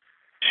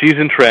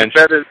entrenched.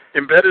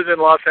 Embedded in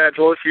Los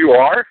Angeles, you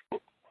are?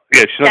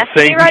 Yeah, she's not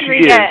saying who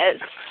she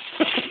is.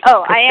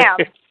 Oh, I am.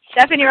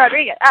 Stephanie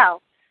Rodriguez. Oh,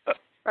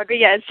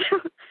 Rodriguez.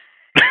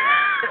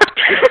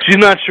 She's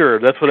not sure.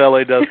 That's what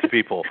LA does to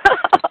people.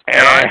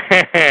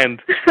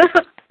 And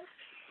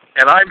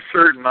I'm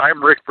certain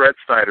I'm Rick Brett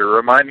Snyder,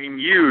 reminding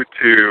you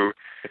to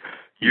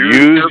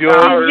use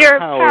your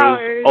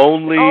powers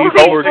only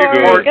for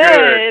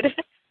good.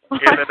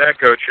 In an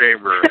echo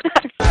chamber.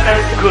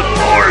 Good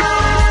Lord.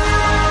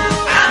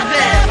 I'll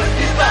never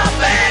give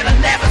up and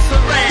I'll never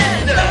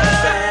surrender.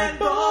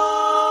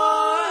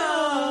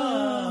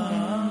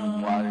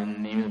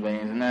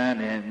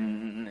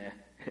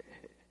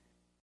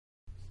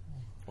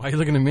 Why are you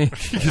looking at me?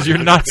 Because you're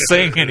not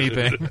saying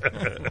anything.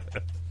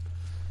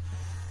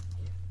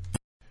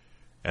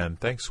 And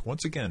thanks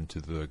once again to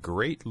the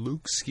great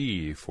Luke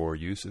Ski for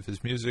use of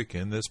his music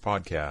in this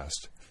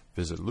podcast.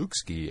 Visit Luke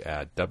Ski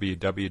at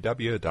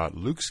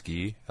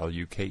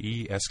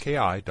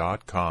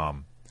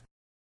www.lukeski.com.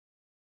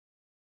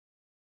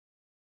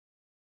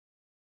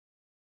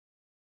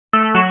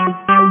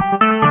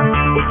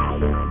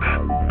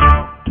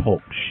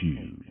 Talk show.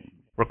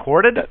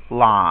 Recorded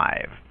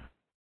live.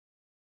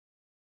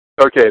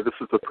 Okay, this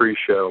is the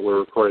pre-show. We're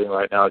recording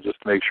right now just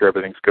to make sure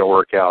everything's going to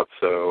work out,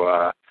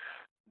 so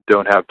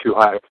don't have too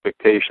high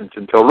expectations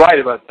until right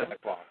about 10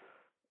 o'clock.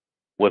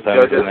 What time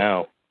is it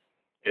now?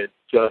 It's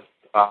just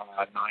 9:54.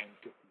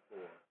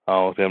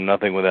 Oh, I'm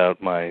nothing without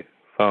my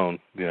phone,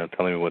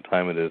 telling me what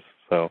time it is.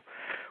 So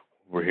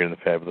we're here in the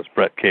fabulous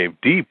Brett Cave.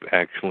 Deep,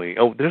 actually.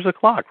 Oh, there's a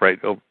clock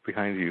right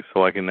behind you,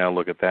 so I can now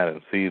look at that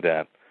and see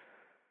that.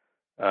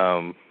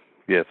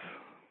 Yes.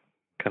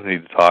 Kind of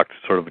need to talk to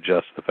sort of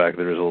adjust the fact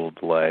that there is a little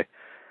delay.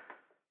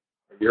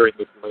 Are you hearing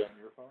the delay on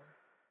your phone?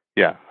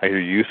 Yeah, I hear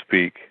you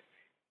speak,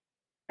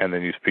 and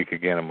then you speak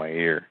again in my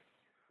ear.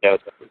 Yeah,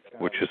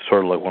 which is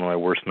sort of like one of my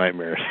worst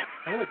nightmares.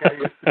 I know the guy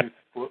used to do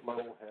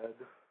split-level head.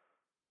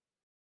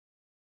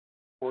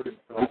 Poured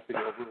himself to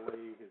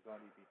overlay his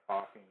uneasy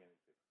talking and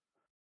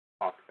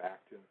talk back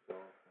to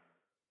himself.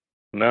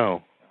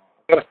 No.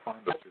 I've got to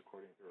find this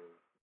recording through.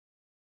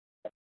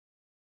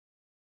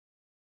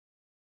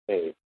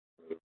 Hey.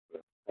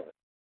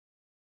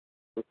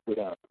 Let's go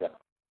down.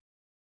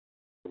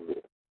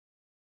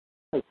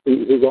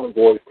 His own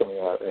voice coming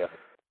out. Yeah.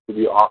 To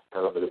be off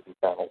of the different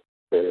channels.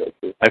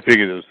 I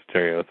figured it was a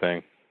stereo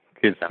thing.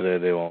 Kids today,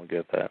 they won't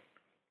get that.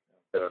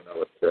 I don't know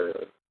what stereo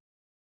is.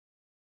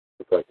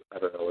 It's like, I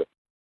don't know what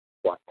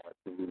black and white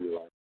TV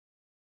like.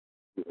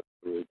 Is it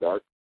really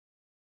dark?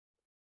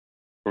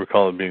 We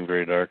recall it being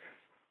very dark.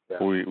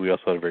 Yeah. We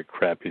also had a very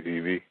crappy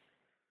TV.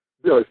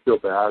 You always feel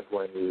bad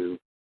when you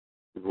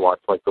watch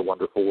like The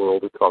Wonderful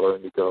World of Color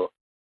and you go,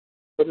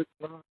 but it's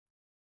not.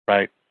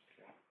 Right.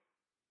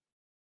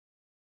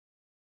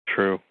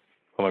 True.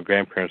 Well, my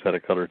grandparents had a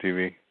color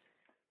TV.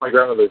 My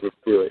grandmother did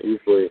too. It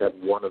usually had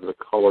one of the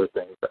color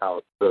things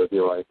out, so it'd be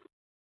like,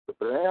 the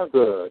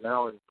Bonanza,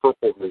 now in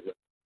purple vision.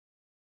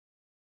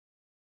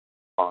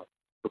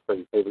 Looks like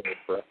he's holding his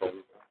breath all the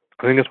time.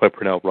 I think that's why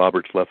Pernell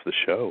Roberts left the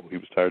show. He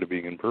was tired of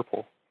being in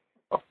purple.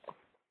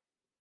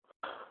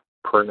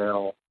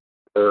 Pernell.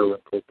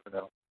 Periwinkle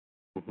Pernell.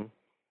 Mm-hmm.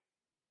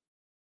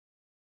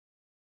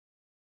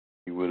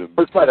 He would have.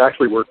 This might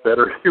actually work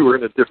better if you were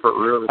in a different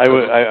room.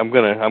 I'm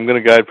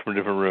gonna guide from a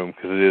different room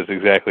because it is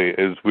exactly.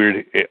 It's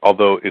weird,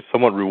 although it's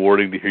somewhat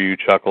rewarding to hear you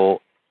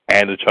chuckle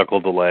and a chuckle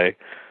delay.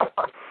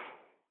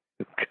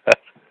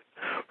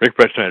 Rick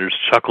Brett Snyder's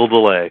chuckle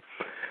delay.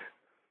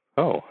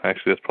 Oh,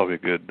 actually, that's probably a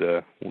good.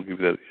 We'll give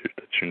you that.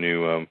 That's your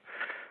new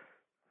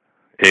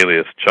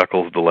alias,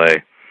 Chuckles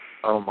Delay.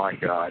 Oh my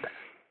God.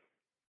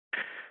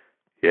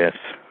 Yes.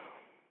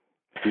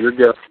 Your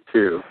guest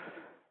too.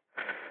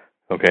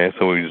 Okay,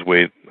 so we just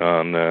wait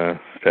on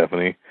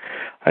Stephanie.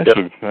 I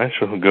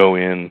shall go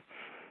in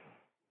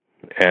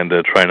and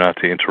try not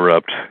to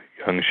interrupt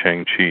young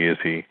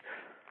Shang-Chi.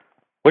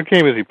 What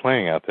game is he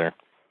playing out there?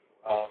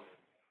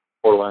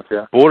 Borderlands,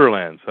 yeah.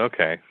 Borderlands.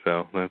 Okay,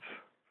 so I'm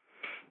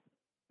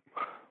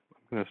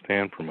going to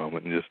stand for a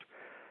moment and just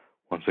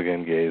once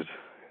again gaze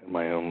at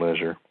my own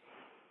leisure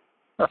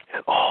at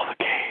all the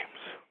games.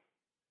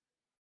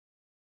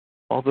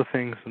 All the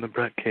things in the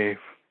Brett Cave.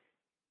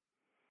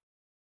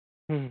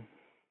 You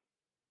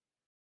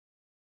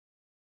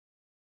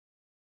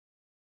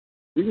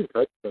can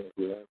touch things,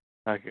 yeah.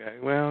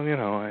 Well, you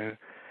know, I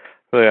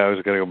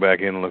was going to go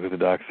back in and look at the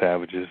Doc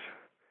Savages.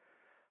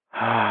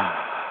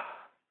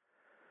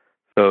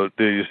 So,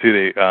 did you see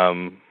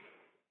the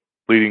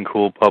Bleeding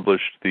Cool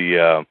published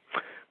the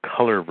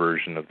color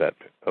version of that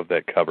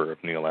cover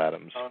of Neil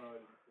Adams? Oh, no.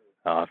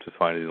 I'll have to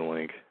find you the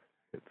link.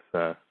 It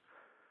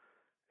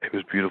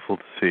was beautiful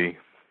to see.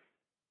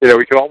 You know,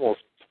 we could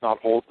almost not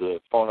hold the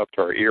phone up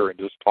to our ear and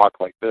just talk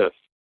like this.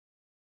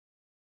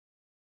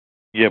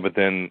 Yeah, but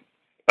then,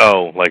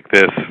 like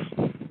this.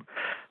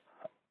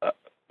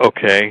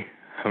 Okay.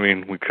 I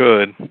mean, we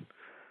could.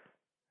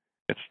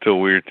 It's still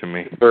weird to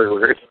me. Very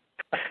weird.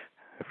 I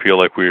feel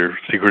like we're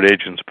secret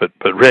agents, but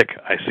Rick,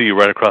 I see you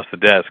right across the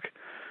desk.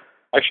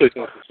 I actually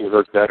think this would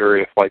work better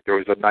if, like, there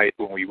was a night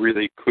when we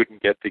really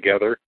couldn't get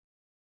together.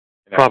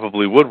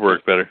 Probably would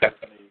work better.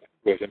 Stephanie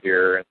wasn't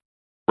here. And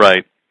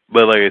right.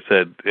 But like I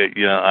said,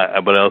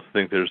 but I also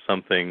think there's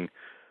something,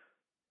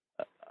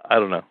 I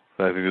don't know.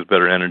 I think there's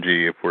better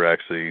energy if we're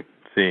actually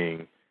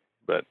seeing,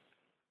 but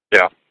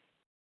yeah.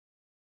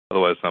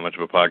 Otherwise, it's not much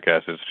of a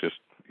podcast. It's just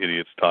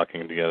idiots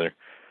talking together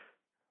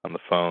on the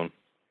phone.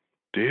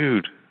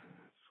 Dude,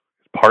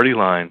 party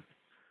line.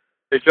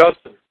 Hey,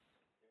 Justin.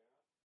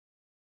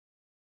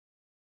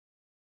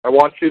 I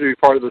want you to be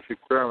part of this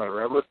experiment,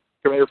 remember?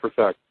 Come here for a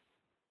sec.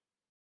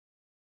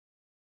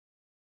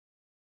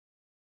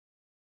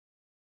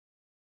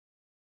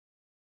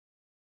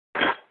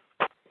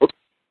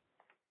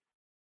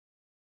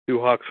 Two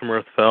hawks from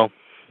Earth fell.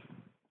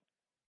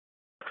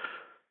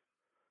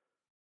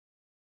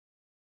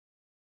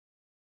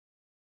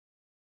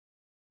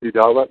 You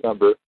dial that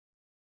number,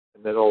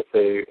 and then it'll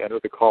say enter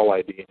the call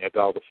ID, and you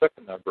dial the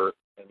second number,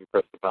 and you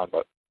press the pound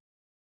button.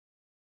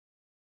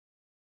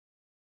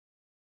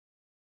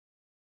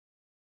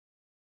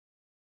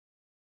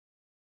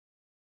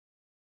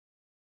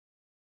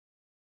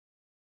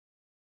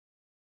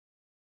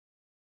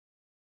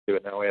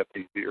 But now we have to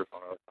use the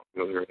earphone. I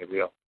don't go there anybody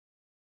else.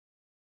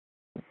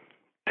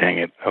 Dang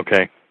it.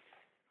 Okay.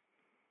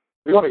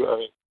 You want to go? I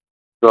mean,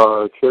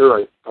 the chair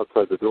right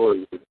outside the door.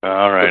 You could.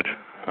 All right.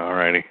 All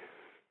righty.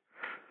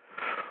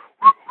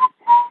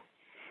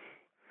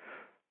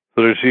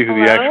 So to see who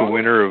the actual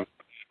winner of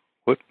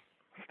what?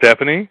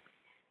 Stephanie?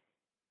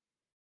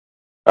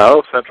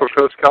 Oh, Central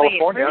Coast,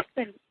 California.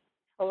 Wait,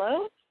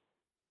 hello?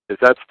 Is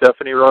that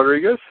Stephanie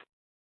Rodriguez?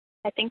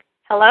 I think.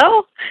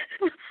 Hello?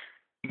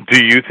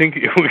 Do you think?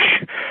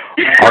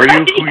 Are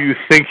you who you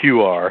think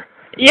you are?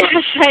 Yes,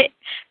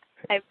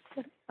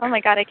 oh my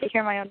God, I can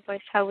hear my own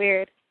voice. How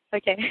weird.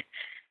 Okay.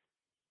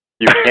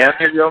 You can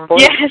hear your own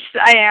voice? Yes,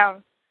 I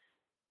am.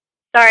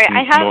 Sorry,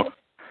 I have.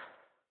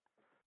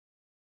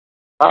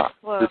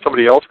 Did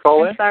somebody else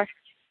call in? Sorry.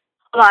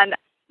 Hold on.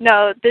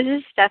 No, this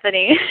is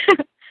Stephanie.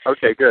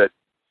 Okay, good.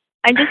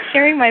 I'm just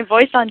hearing my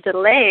voice on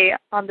delay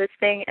on this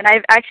thing, and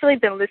I've actually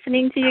been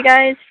listening to you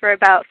guys for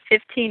about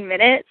 15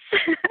 minutes.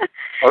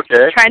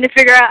 Okay. Trying to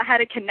figure out how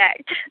to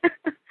connect.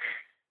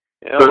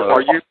 So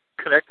are you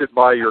connected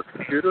by your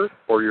computer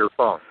or your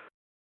phone?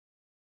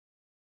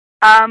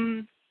 I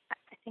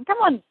think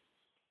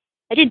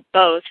I did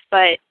both,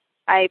 but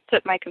I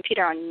put my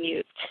computer on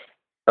mute.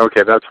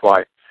 Okay, that's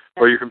why.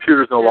 Well, your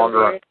computer's no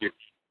longer on mute.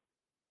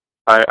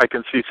 I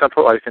can see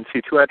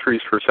two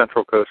entries for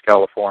Central Coast,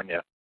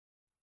 California.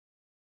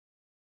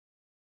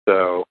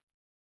 So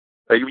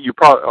you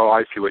probably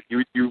I see what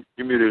you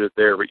muted it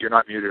there, but you're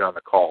not muted on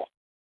the call.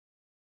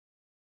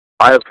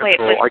 I have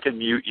control. Wait. I can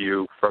mute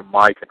you from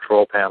my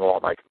control panel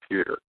on my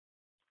computer.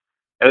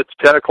 And it's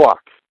 10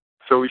 o'clock,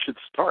 so we should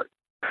start.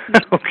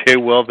 Okay,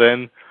 well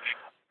then,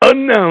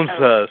 announce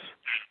us.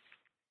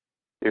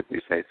 If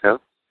you say so.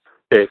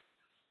 Okay,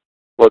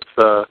 let's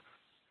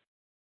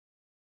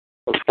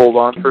hold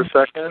on for a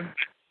second.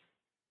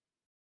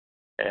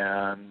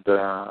 And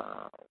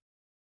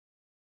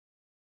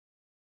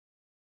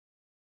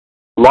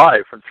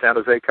live from San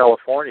Jose,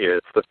 California,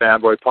 it's the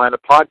Fanboy Planet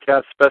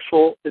Podcast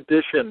Special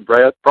Edition,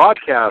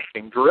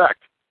 broadcasting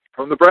direct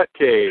from the Brett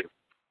Cave.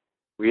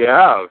 We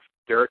have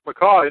Derek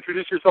McCaw.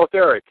 Introduce yourself,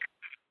 Derek.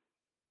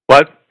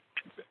 What?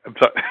 I'm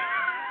sorry.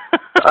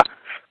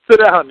 Sit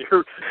down.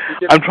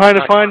 I'm trying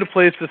to find a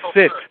place to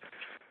sit.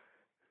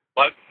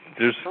 What?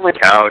 There's on the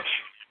couch.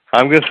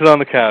 I'm going to sit on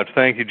the couch.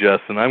 Thank you,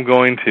 Justin. I'm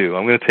going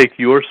to take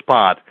your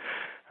spot.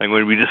 I'm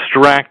going to be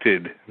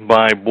distracted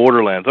by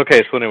Borderlands.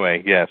 Okay, so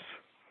anyway, yes.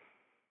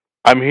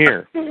 I'm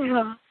here.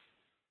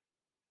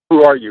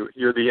 Who are you?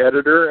 You're the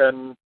editor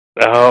and...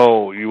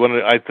 Oh, you want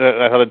to? I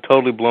thought I'd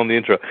totally blown the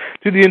intro.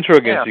 Do the intro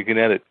again so you can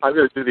edit. I'm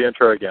going to do the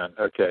intro again.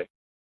 Okay.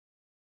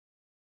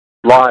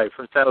 Live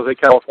from San Jose,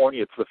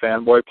 California, it's the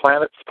Fanboy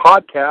Planet's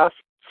Podcast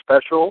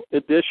Special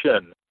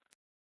Edition.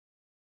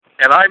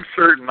 And I'm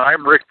certain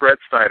I'm Rick Brett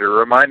Snyder,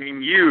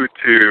 reminding you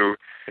to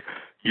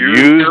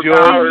use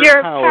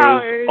your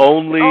powers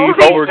only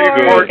for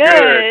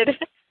good.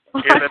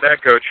 In an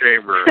echo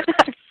chamber.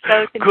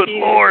 So confused. Good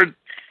Lord.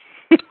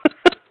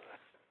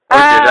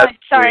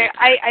 Sorry,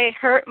 I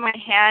hurt my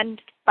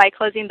hand by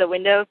closing the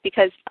window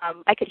because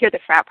I could hear the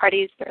frat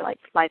parties. They're like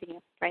living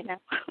up right now.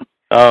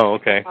 Oh,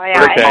 okay. Oh,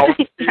 yeah.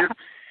 Okay.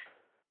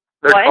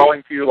 They're What?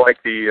 calling to you like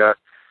the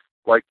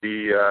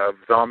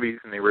zombies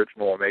in the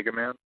original Omega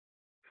Man.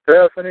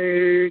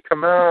 Stephanie,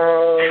 come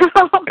out.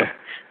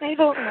 I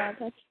hope not.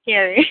 That's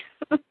scary.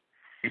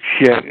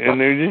 Yeah,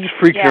 and they're just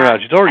freaking her out.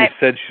 She's already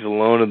said she's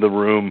alone in the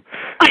room.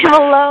 I'm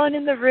alone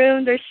in the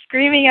room. They're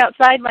screaming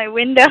outside my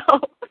window.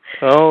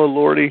 Oh,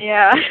 Lordy.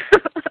 Yeah.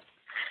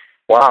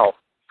 Wow.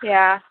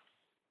 Yeah.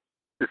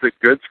 Is it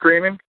good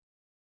screaming?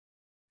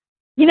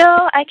 You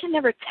know, I can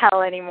never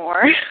tell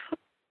anymore.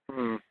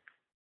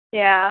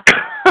 Yeah.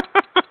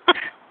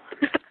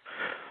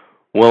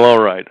 Well,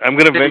 all right. I'm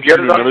going to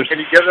mention another. Can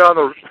you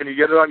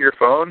get it on your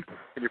phone?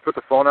 Can you put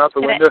the phone out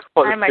the window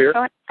while it's here?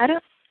 Phone? I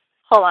don't.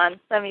 Hold on.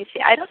 Let me see.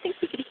 I don't think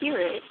you could hear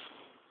it.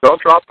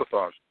 Don't drop the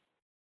phone.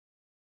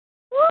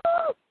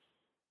 Woo!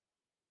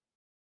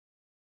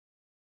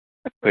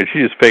 Wait, she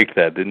just faked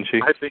that, didn't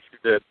she? I think you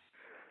did.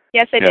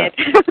 Yes, I did.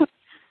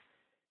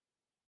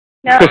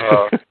 No.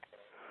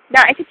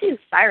 No, I could see the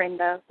siren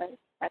though, but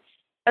that's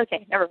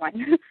okay. Never mind.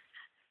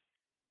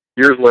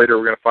 Years later,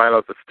 we're going to find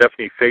out that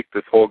Stephanie faked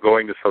this whole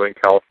going to Southern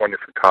California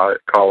for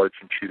college,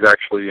 and she's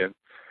actually in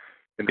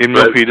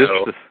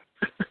Milpitas.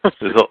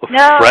 No.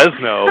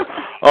 Fresno.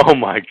 Oh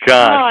my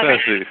gosh,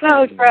 that's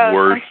so gross.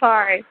 worse. I'm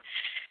sorry.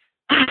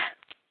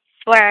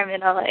 Swear I'm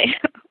in LA.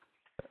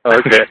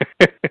 Okay.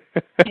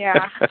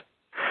 Yeah.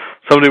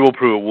 Someday we'll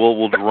prove it.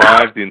 We'll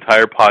drive the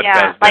entire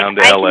podcast down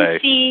to LA.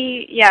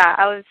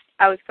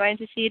 I was going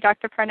to see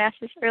Dr.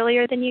 Parnassus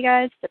earlier than you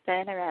guys, but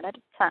then I ran out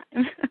of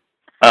time.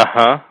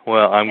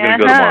 Well, I'm going to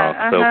go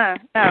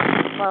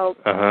tomorrow.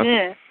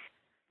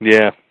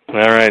 Yeah. All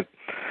right.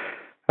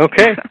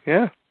 Okay.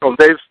 Yeah. Well,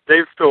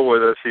 Dave's still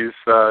with us.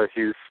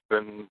 He's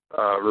been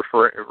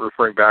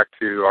referring back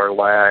to our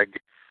lag,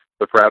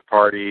 the frat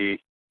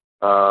party,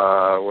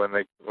 when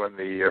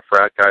the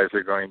frat guys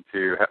are going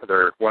to have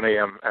their 1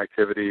 a.m.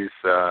 activities.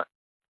 So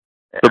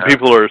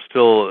people are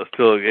still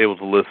able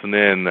to listen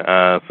in.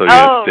 So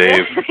yes,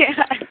 Dave.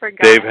 I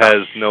forgot. Dave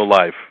has no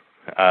life.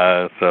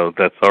 So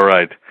that's all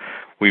right.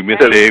 We miss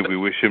Dave. We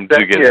wish him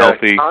to get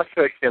healthy.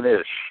 Akasha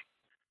Kanish.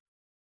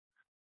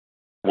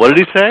 What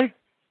did he say?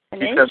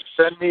 He said,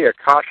 "Send me a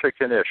Akasha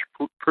Kanish.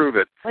 Prove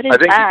it." What is I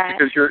think that?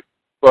 because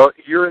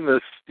you're in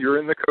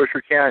the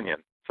Kosher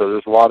Canyon, so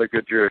there's a lot of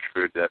good Jewish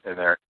food in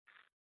there.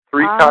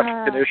 3 Akasha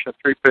Kanish and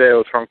 3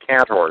 potatoes from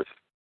Cantor's.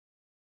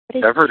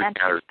 I've heard of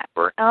Cantor's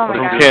before. Oh my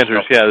From gosh.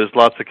 Cantor's, yeah. There's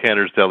lots of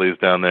Cantor's delis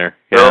down there.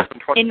 They're Yeah. open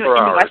 24 In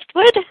hours.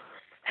 Westwood?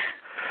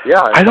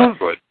 Yeah,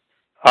 Westwood.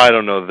 I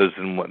don't know. There's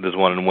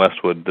one in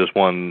Westwood. There's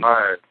one.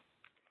 I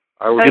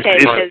would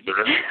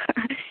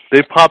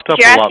They popped up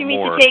if you're a lot asking me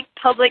more. to take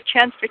public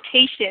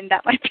transportation,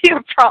 that might be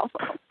a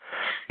problem.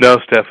 No,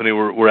 Stephanie,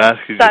 we're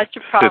asking you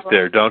to sit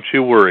there. Don't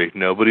you worry.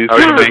 Nobody's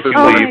going to make you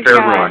leave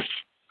Fairmont.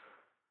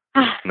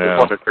 No.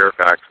 One at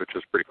Fairfax, which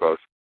is pretty close.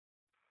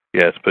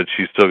 Yes, but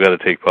she's still got to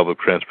take public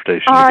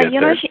transportation to get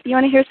there. You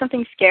want to hear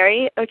something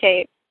scary?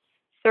 Okay,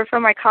 so for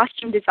my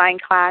costume design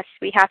class,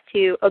 we have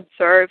to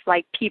observe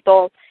like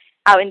people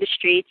out in the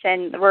streets,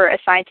 and we're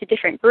assigned to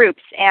different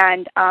groups.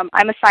 And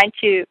I'm assigned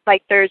to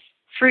like there's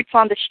fruits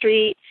on the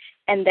street,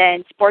 and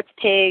then sports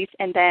pigs,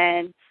 and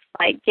then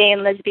like gay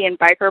and lesbian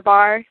biker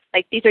bar.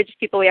 Like these are just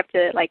people we have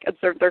to like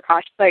observe their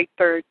costume, like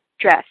their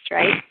dress,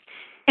 right?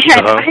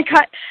 And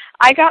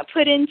I got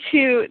put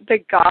into the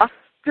goth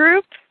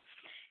group.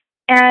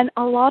 And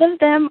a lot of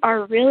them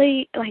are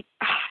really, like,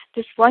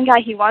 this one guy,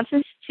 he wants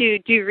us to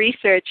do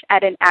research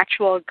at an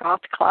actual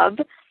goth club.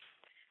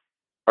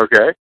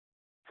 Okay.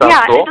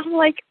 Sounds cool. And I'm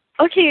like,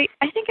 okay,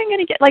 I think I'm going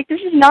to get, like,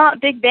 this is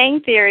not Big Bang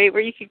Theory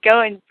where you could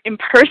go and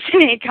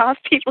impersonate goth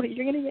people.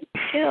 You're going to get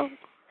killed.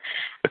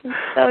 I'm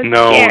so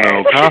scared.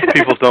 No, goth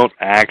people don't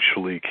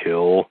actually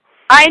kill.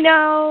 I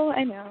know.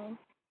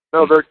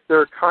 No,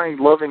 they're kind,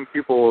 loving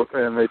people,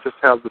 and they just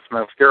have this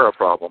mascara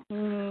problem.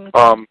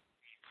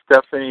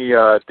 Stephanie,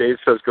 Dave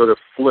says go to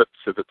Flips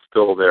if it's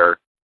still there.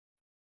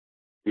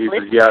 He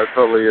says, yeah, it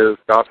totally is.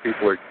 Goth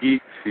people are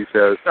geeks. He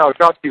says, no,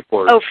 goth people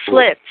are... Oh,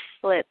 Flip.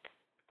 Flips.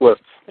 What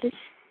is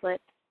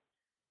Flip?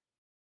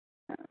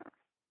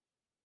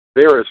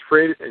 They are as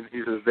afraid, and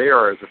he says, they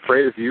are as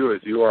afraid of you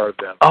as you are of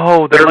them.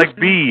 Oh, they're like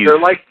bees. They're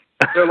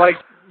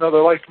like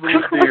little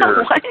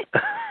deer. What?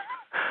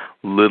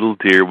 Little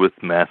deer with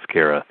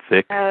mascara.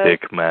 Thick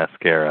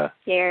mascara.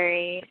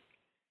 Scary.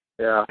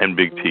 Yeah. And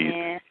big teeth.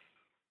 Yeah.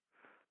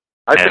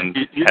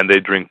 And they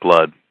drink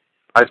blood.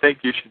 I think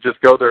you should just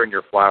go there in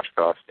your Flash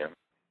costume.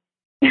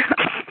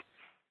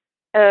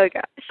 Oh,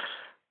 gosh.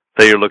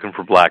 Say you're looking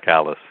for Black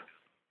Alice.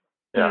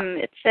 Yeah.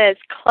 It says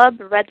Club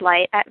Red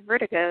Light at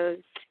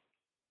Vertigo's.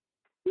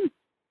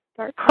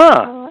 Dark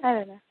Huh. I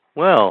don't know.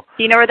 Well.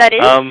 Do you know where that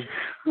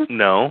is?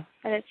 No.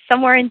 And it's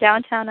somewhere in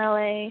downtown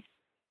LA.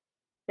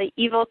 The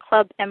Evil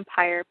Club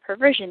Empire,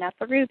 Perversion at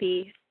the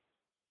Ruby.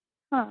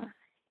 Huh.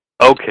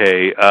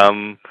 Okay.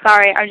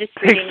 Sorry, I'm just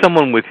reading. Take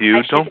someone with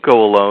you. Don't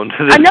go alone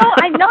to this. No,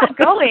 I'm not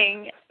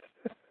going.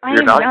 I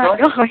am not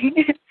going.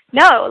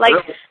 No, like,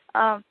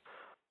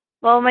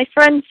 Well, my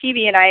friend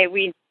Phoebe and I,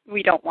 we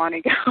don't want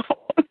to go.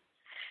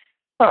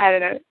 I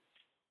don't know.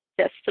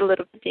 Just a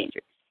little bit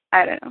dangerous.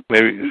 I don't know.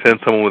 Maybe send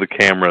someone with a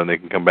camera and they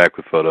can come back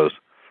with photos.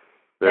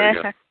 There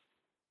you go.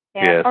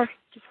 Yeah, Yes. or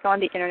just go on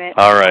the internet.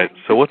 All right.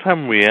 So what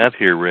time are we at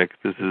here, Rick?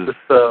 This is It's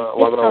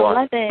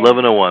 11:01.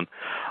 11:01.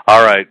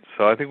 All right.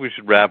 So I think we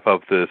should wrap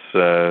up this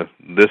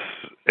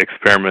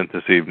experiment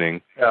this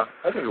evening. Yeah,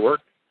 I think it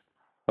worked.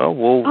 Oh,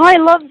 well. Oh, I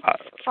love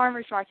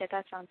farmers market.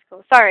 That sounds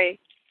cool. Sorry.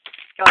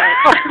 Go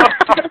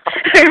ahead.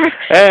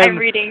 I'm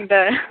reading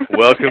the...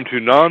 Welcome to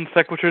Non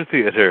Sequitur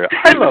Theater.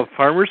 I love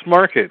farmers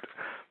market.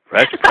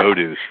 Fresh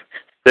produce.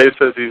 Dave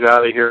says he's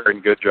out of here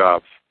and good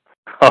jobs.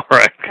 All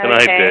right. Good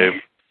night,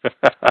 Dave.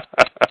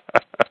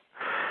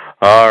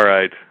 All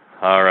right.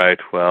 All right.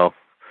 Well,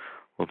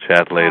 we'll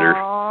chat later.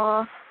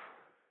 Aww.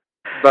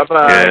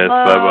 Bye-bye. Yes,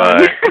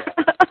 bye-bye.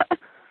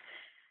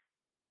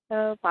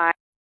 Oh, bye.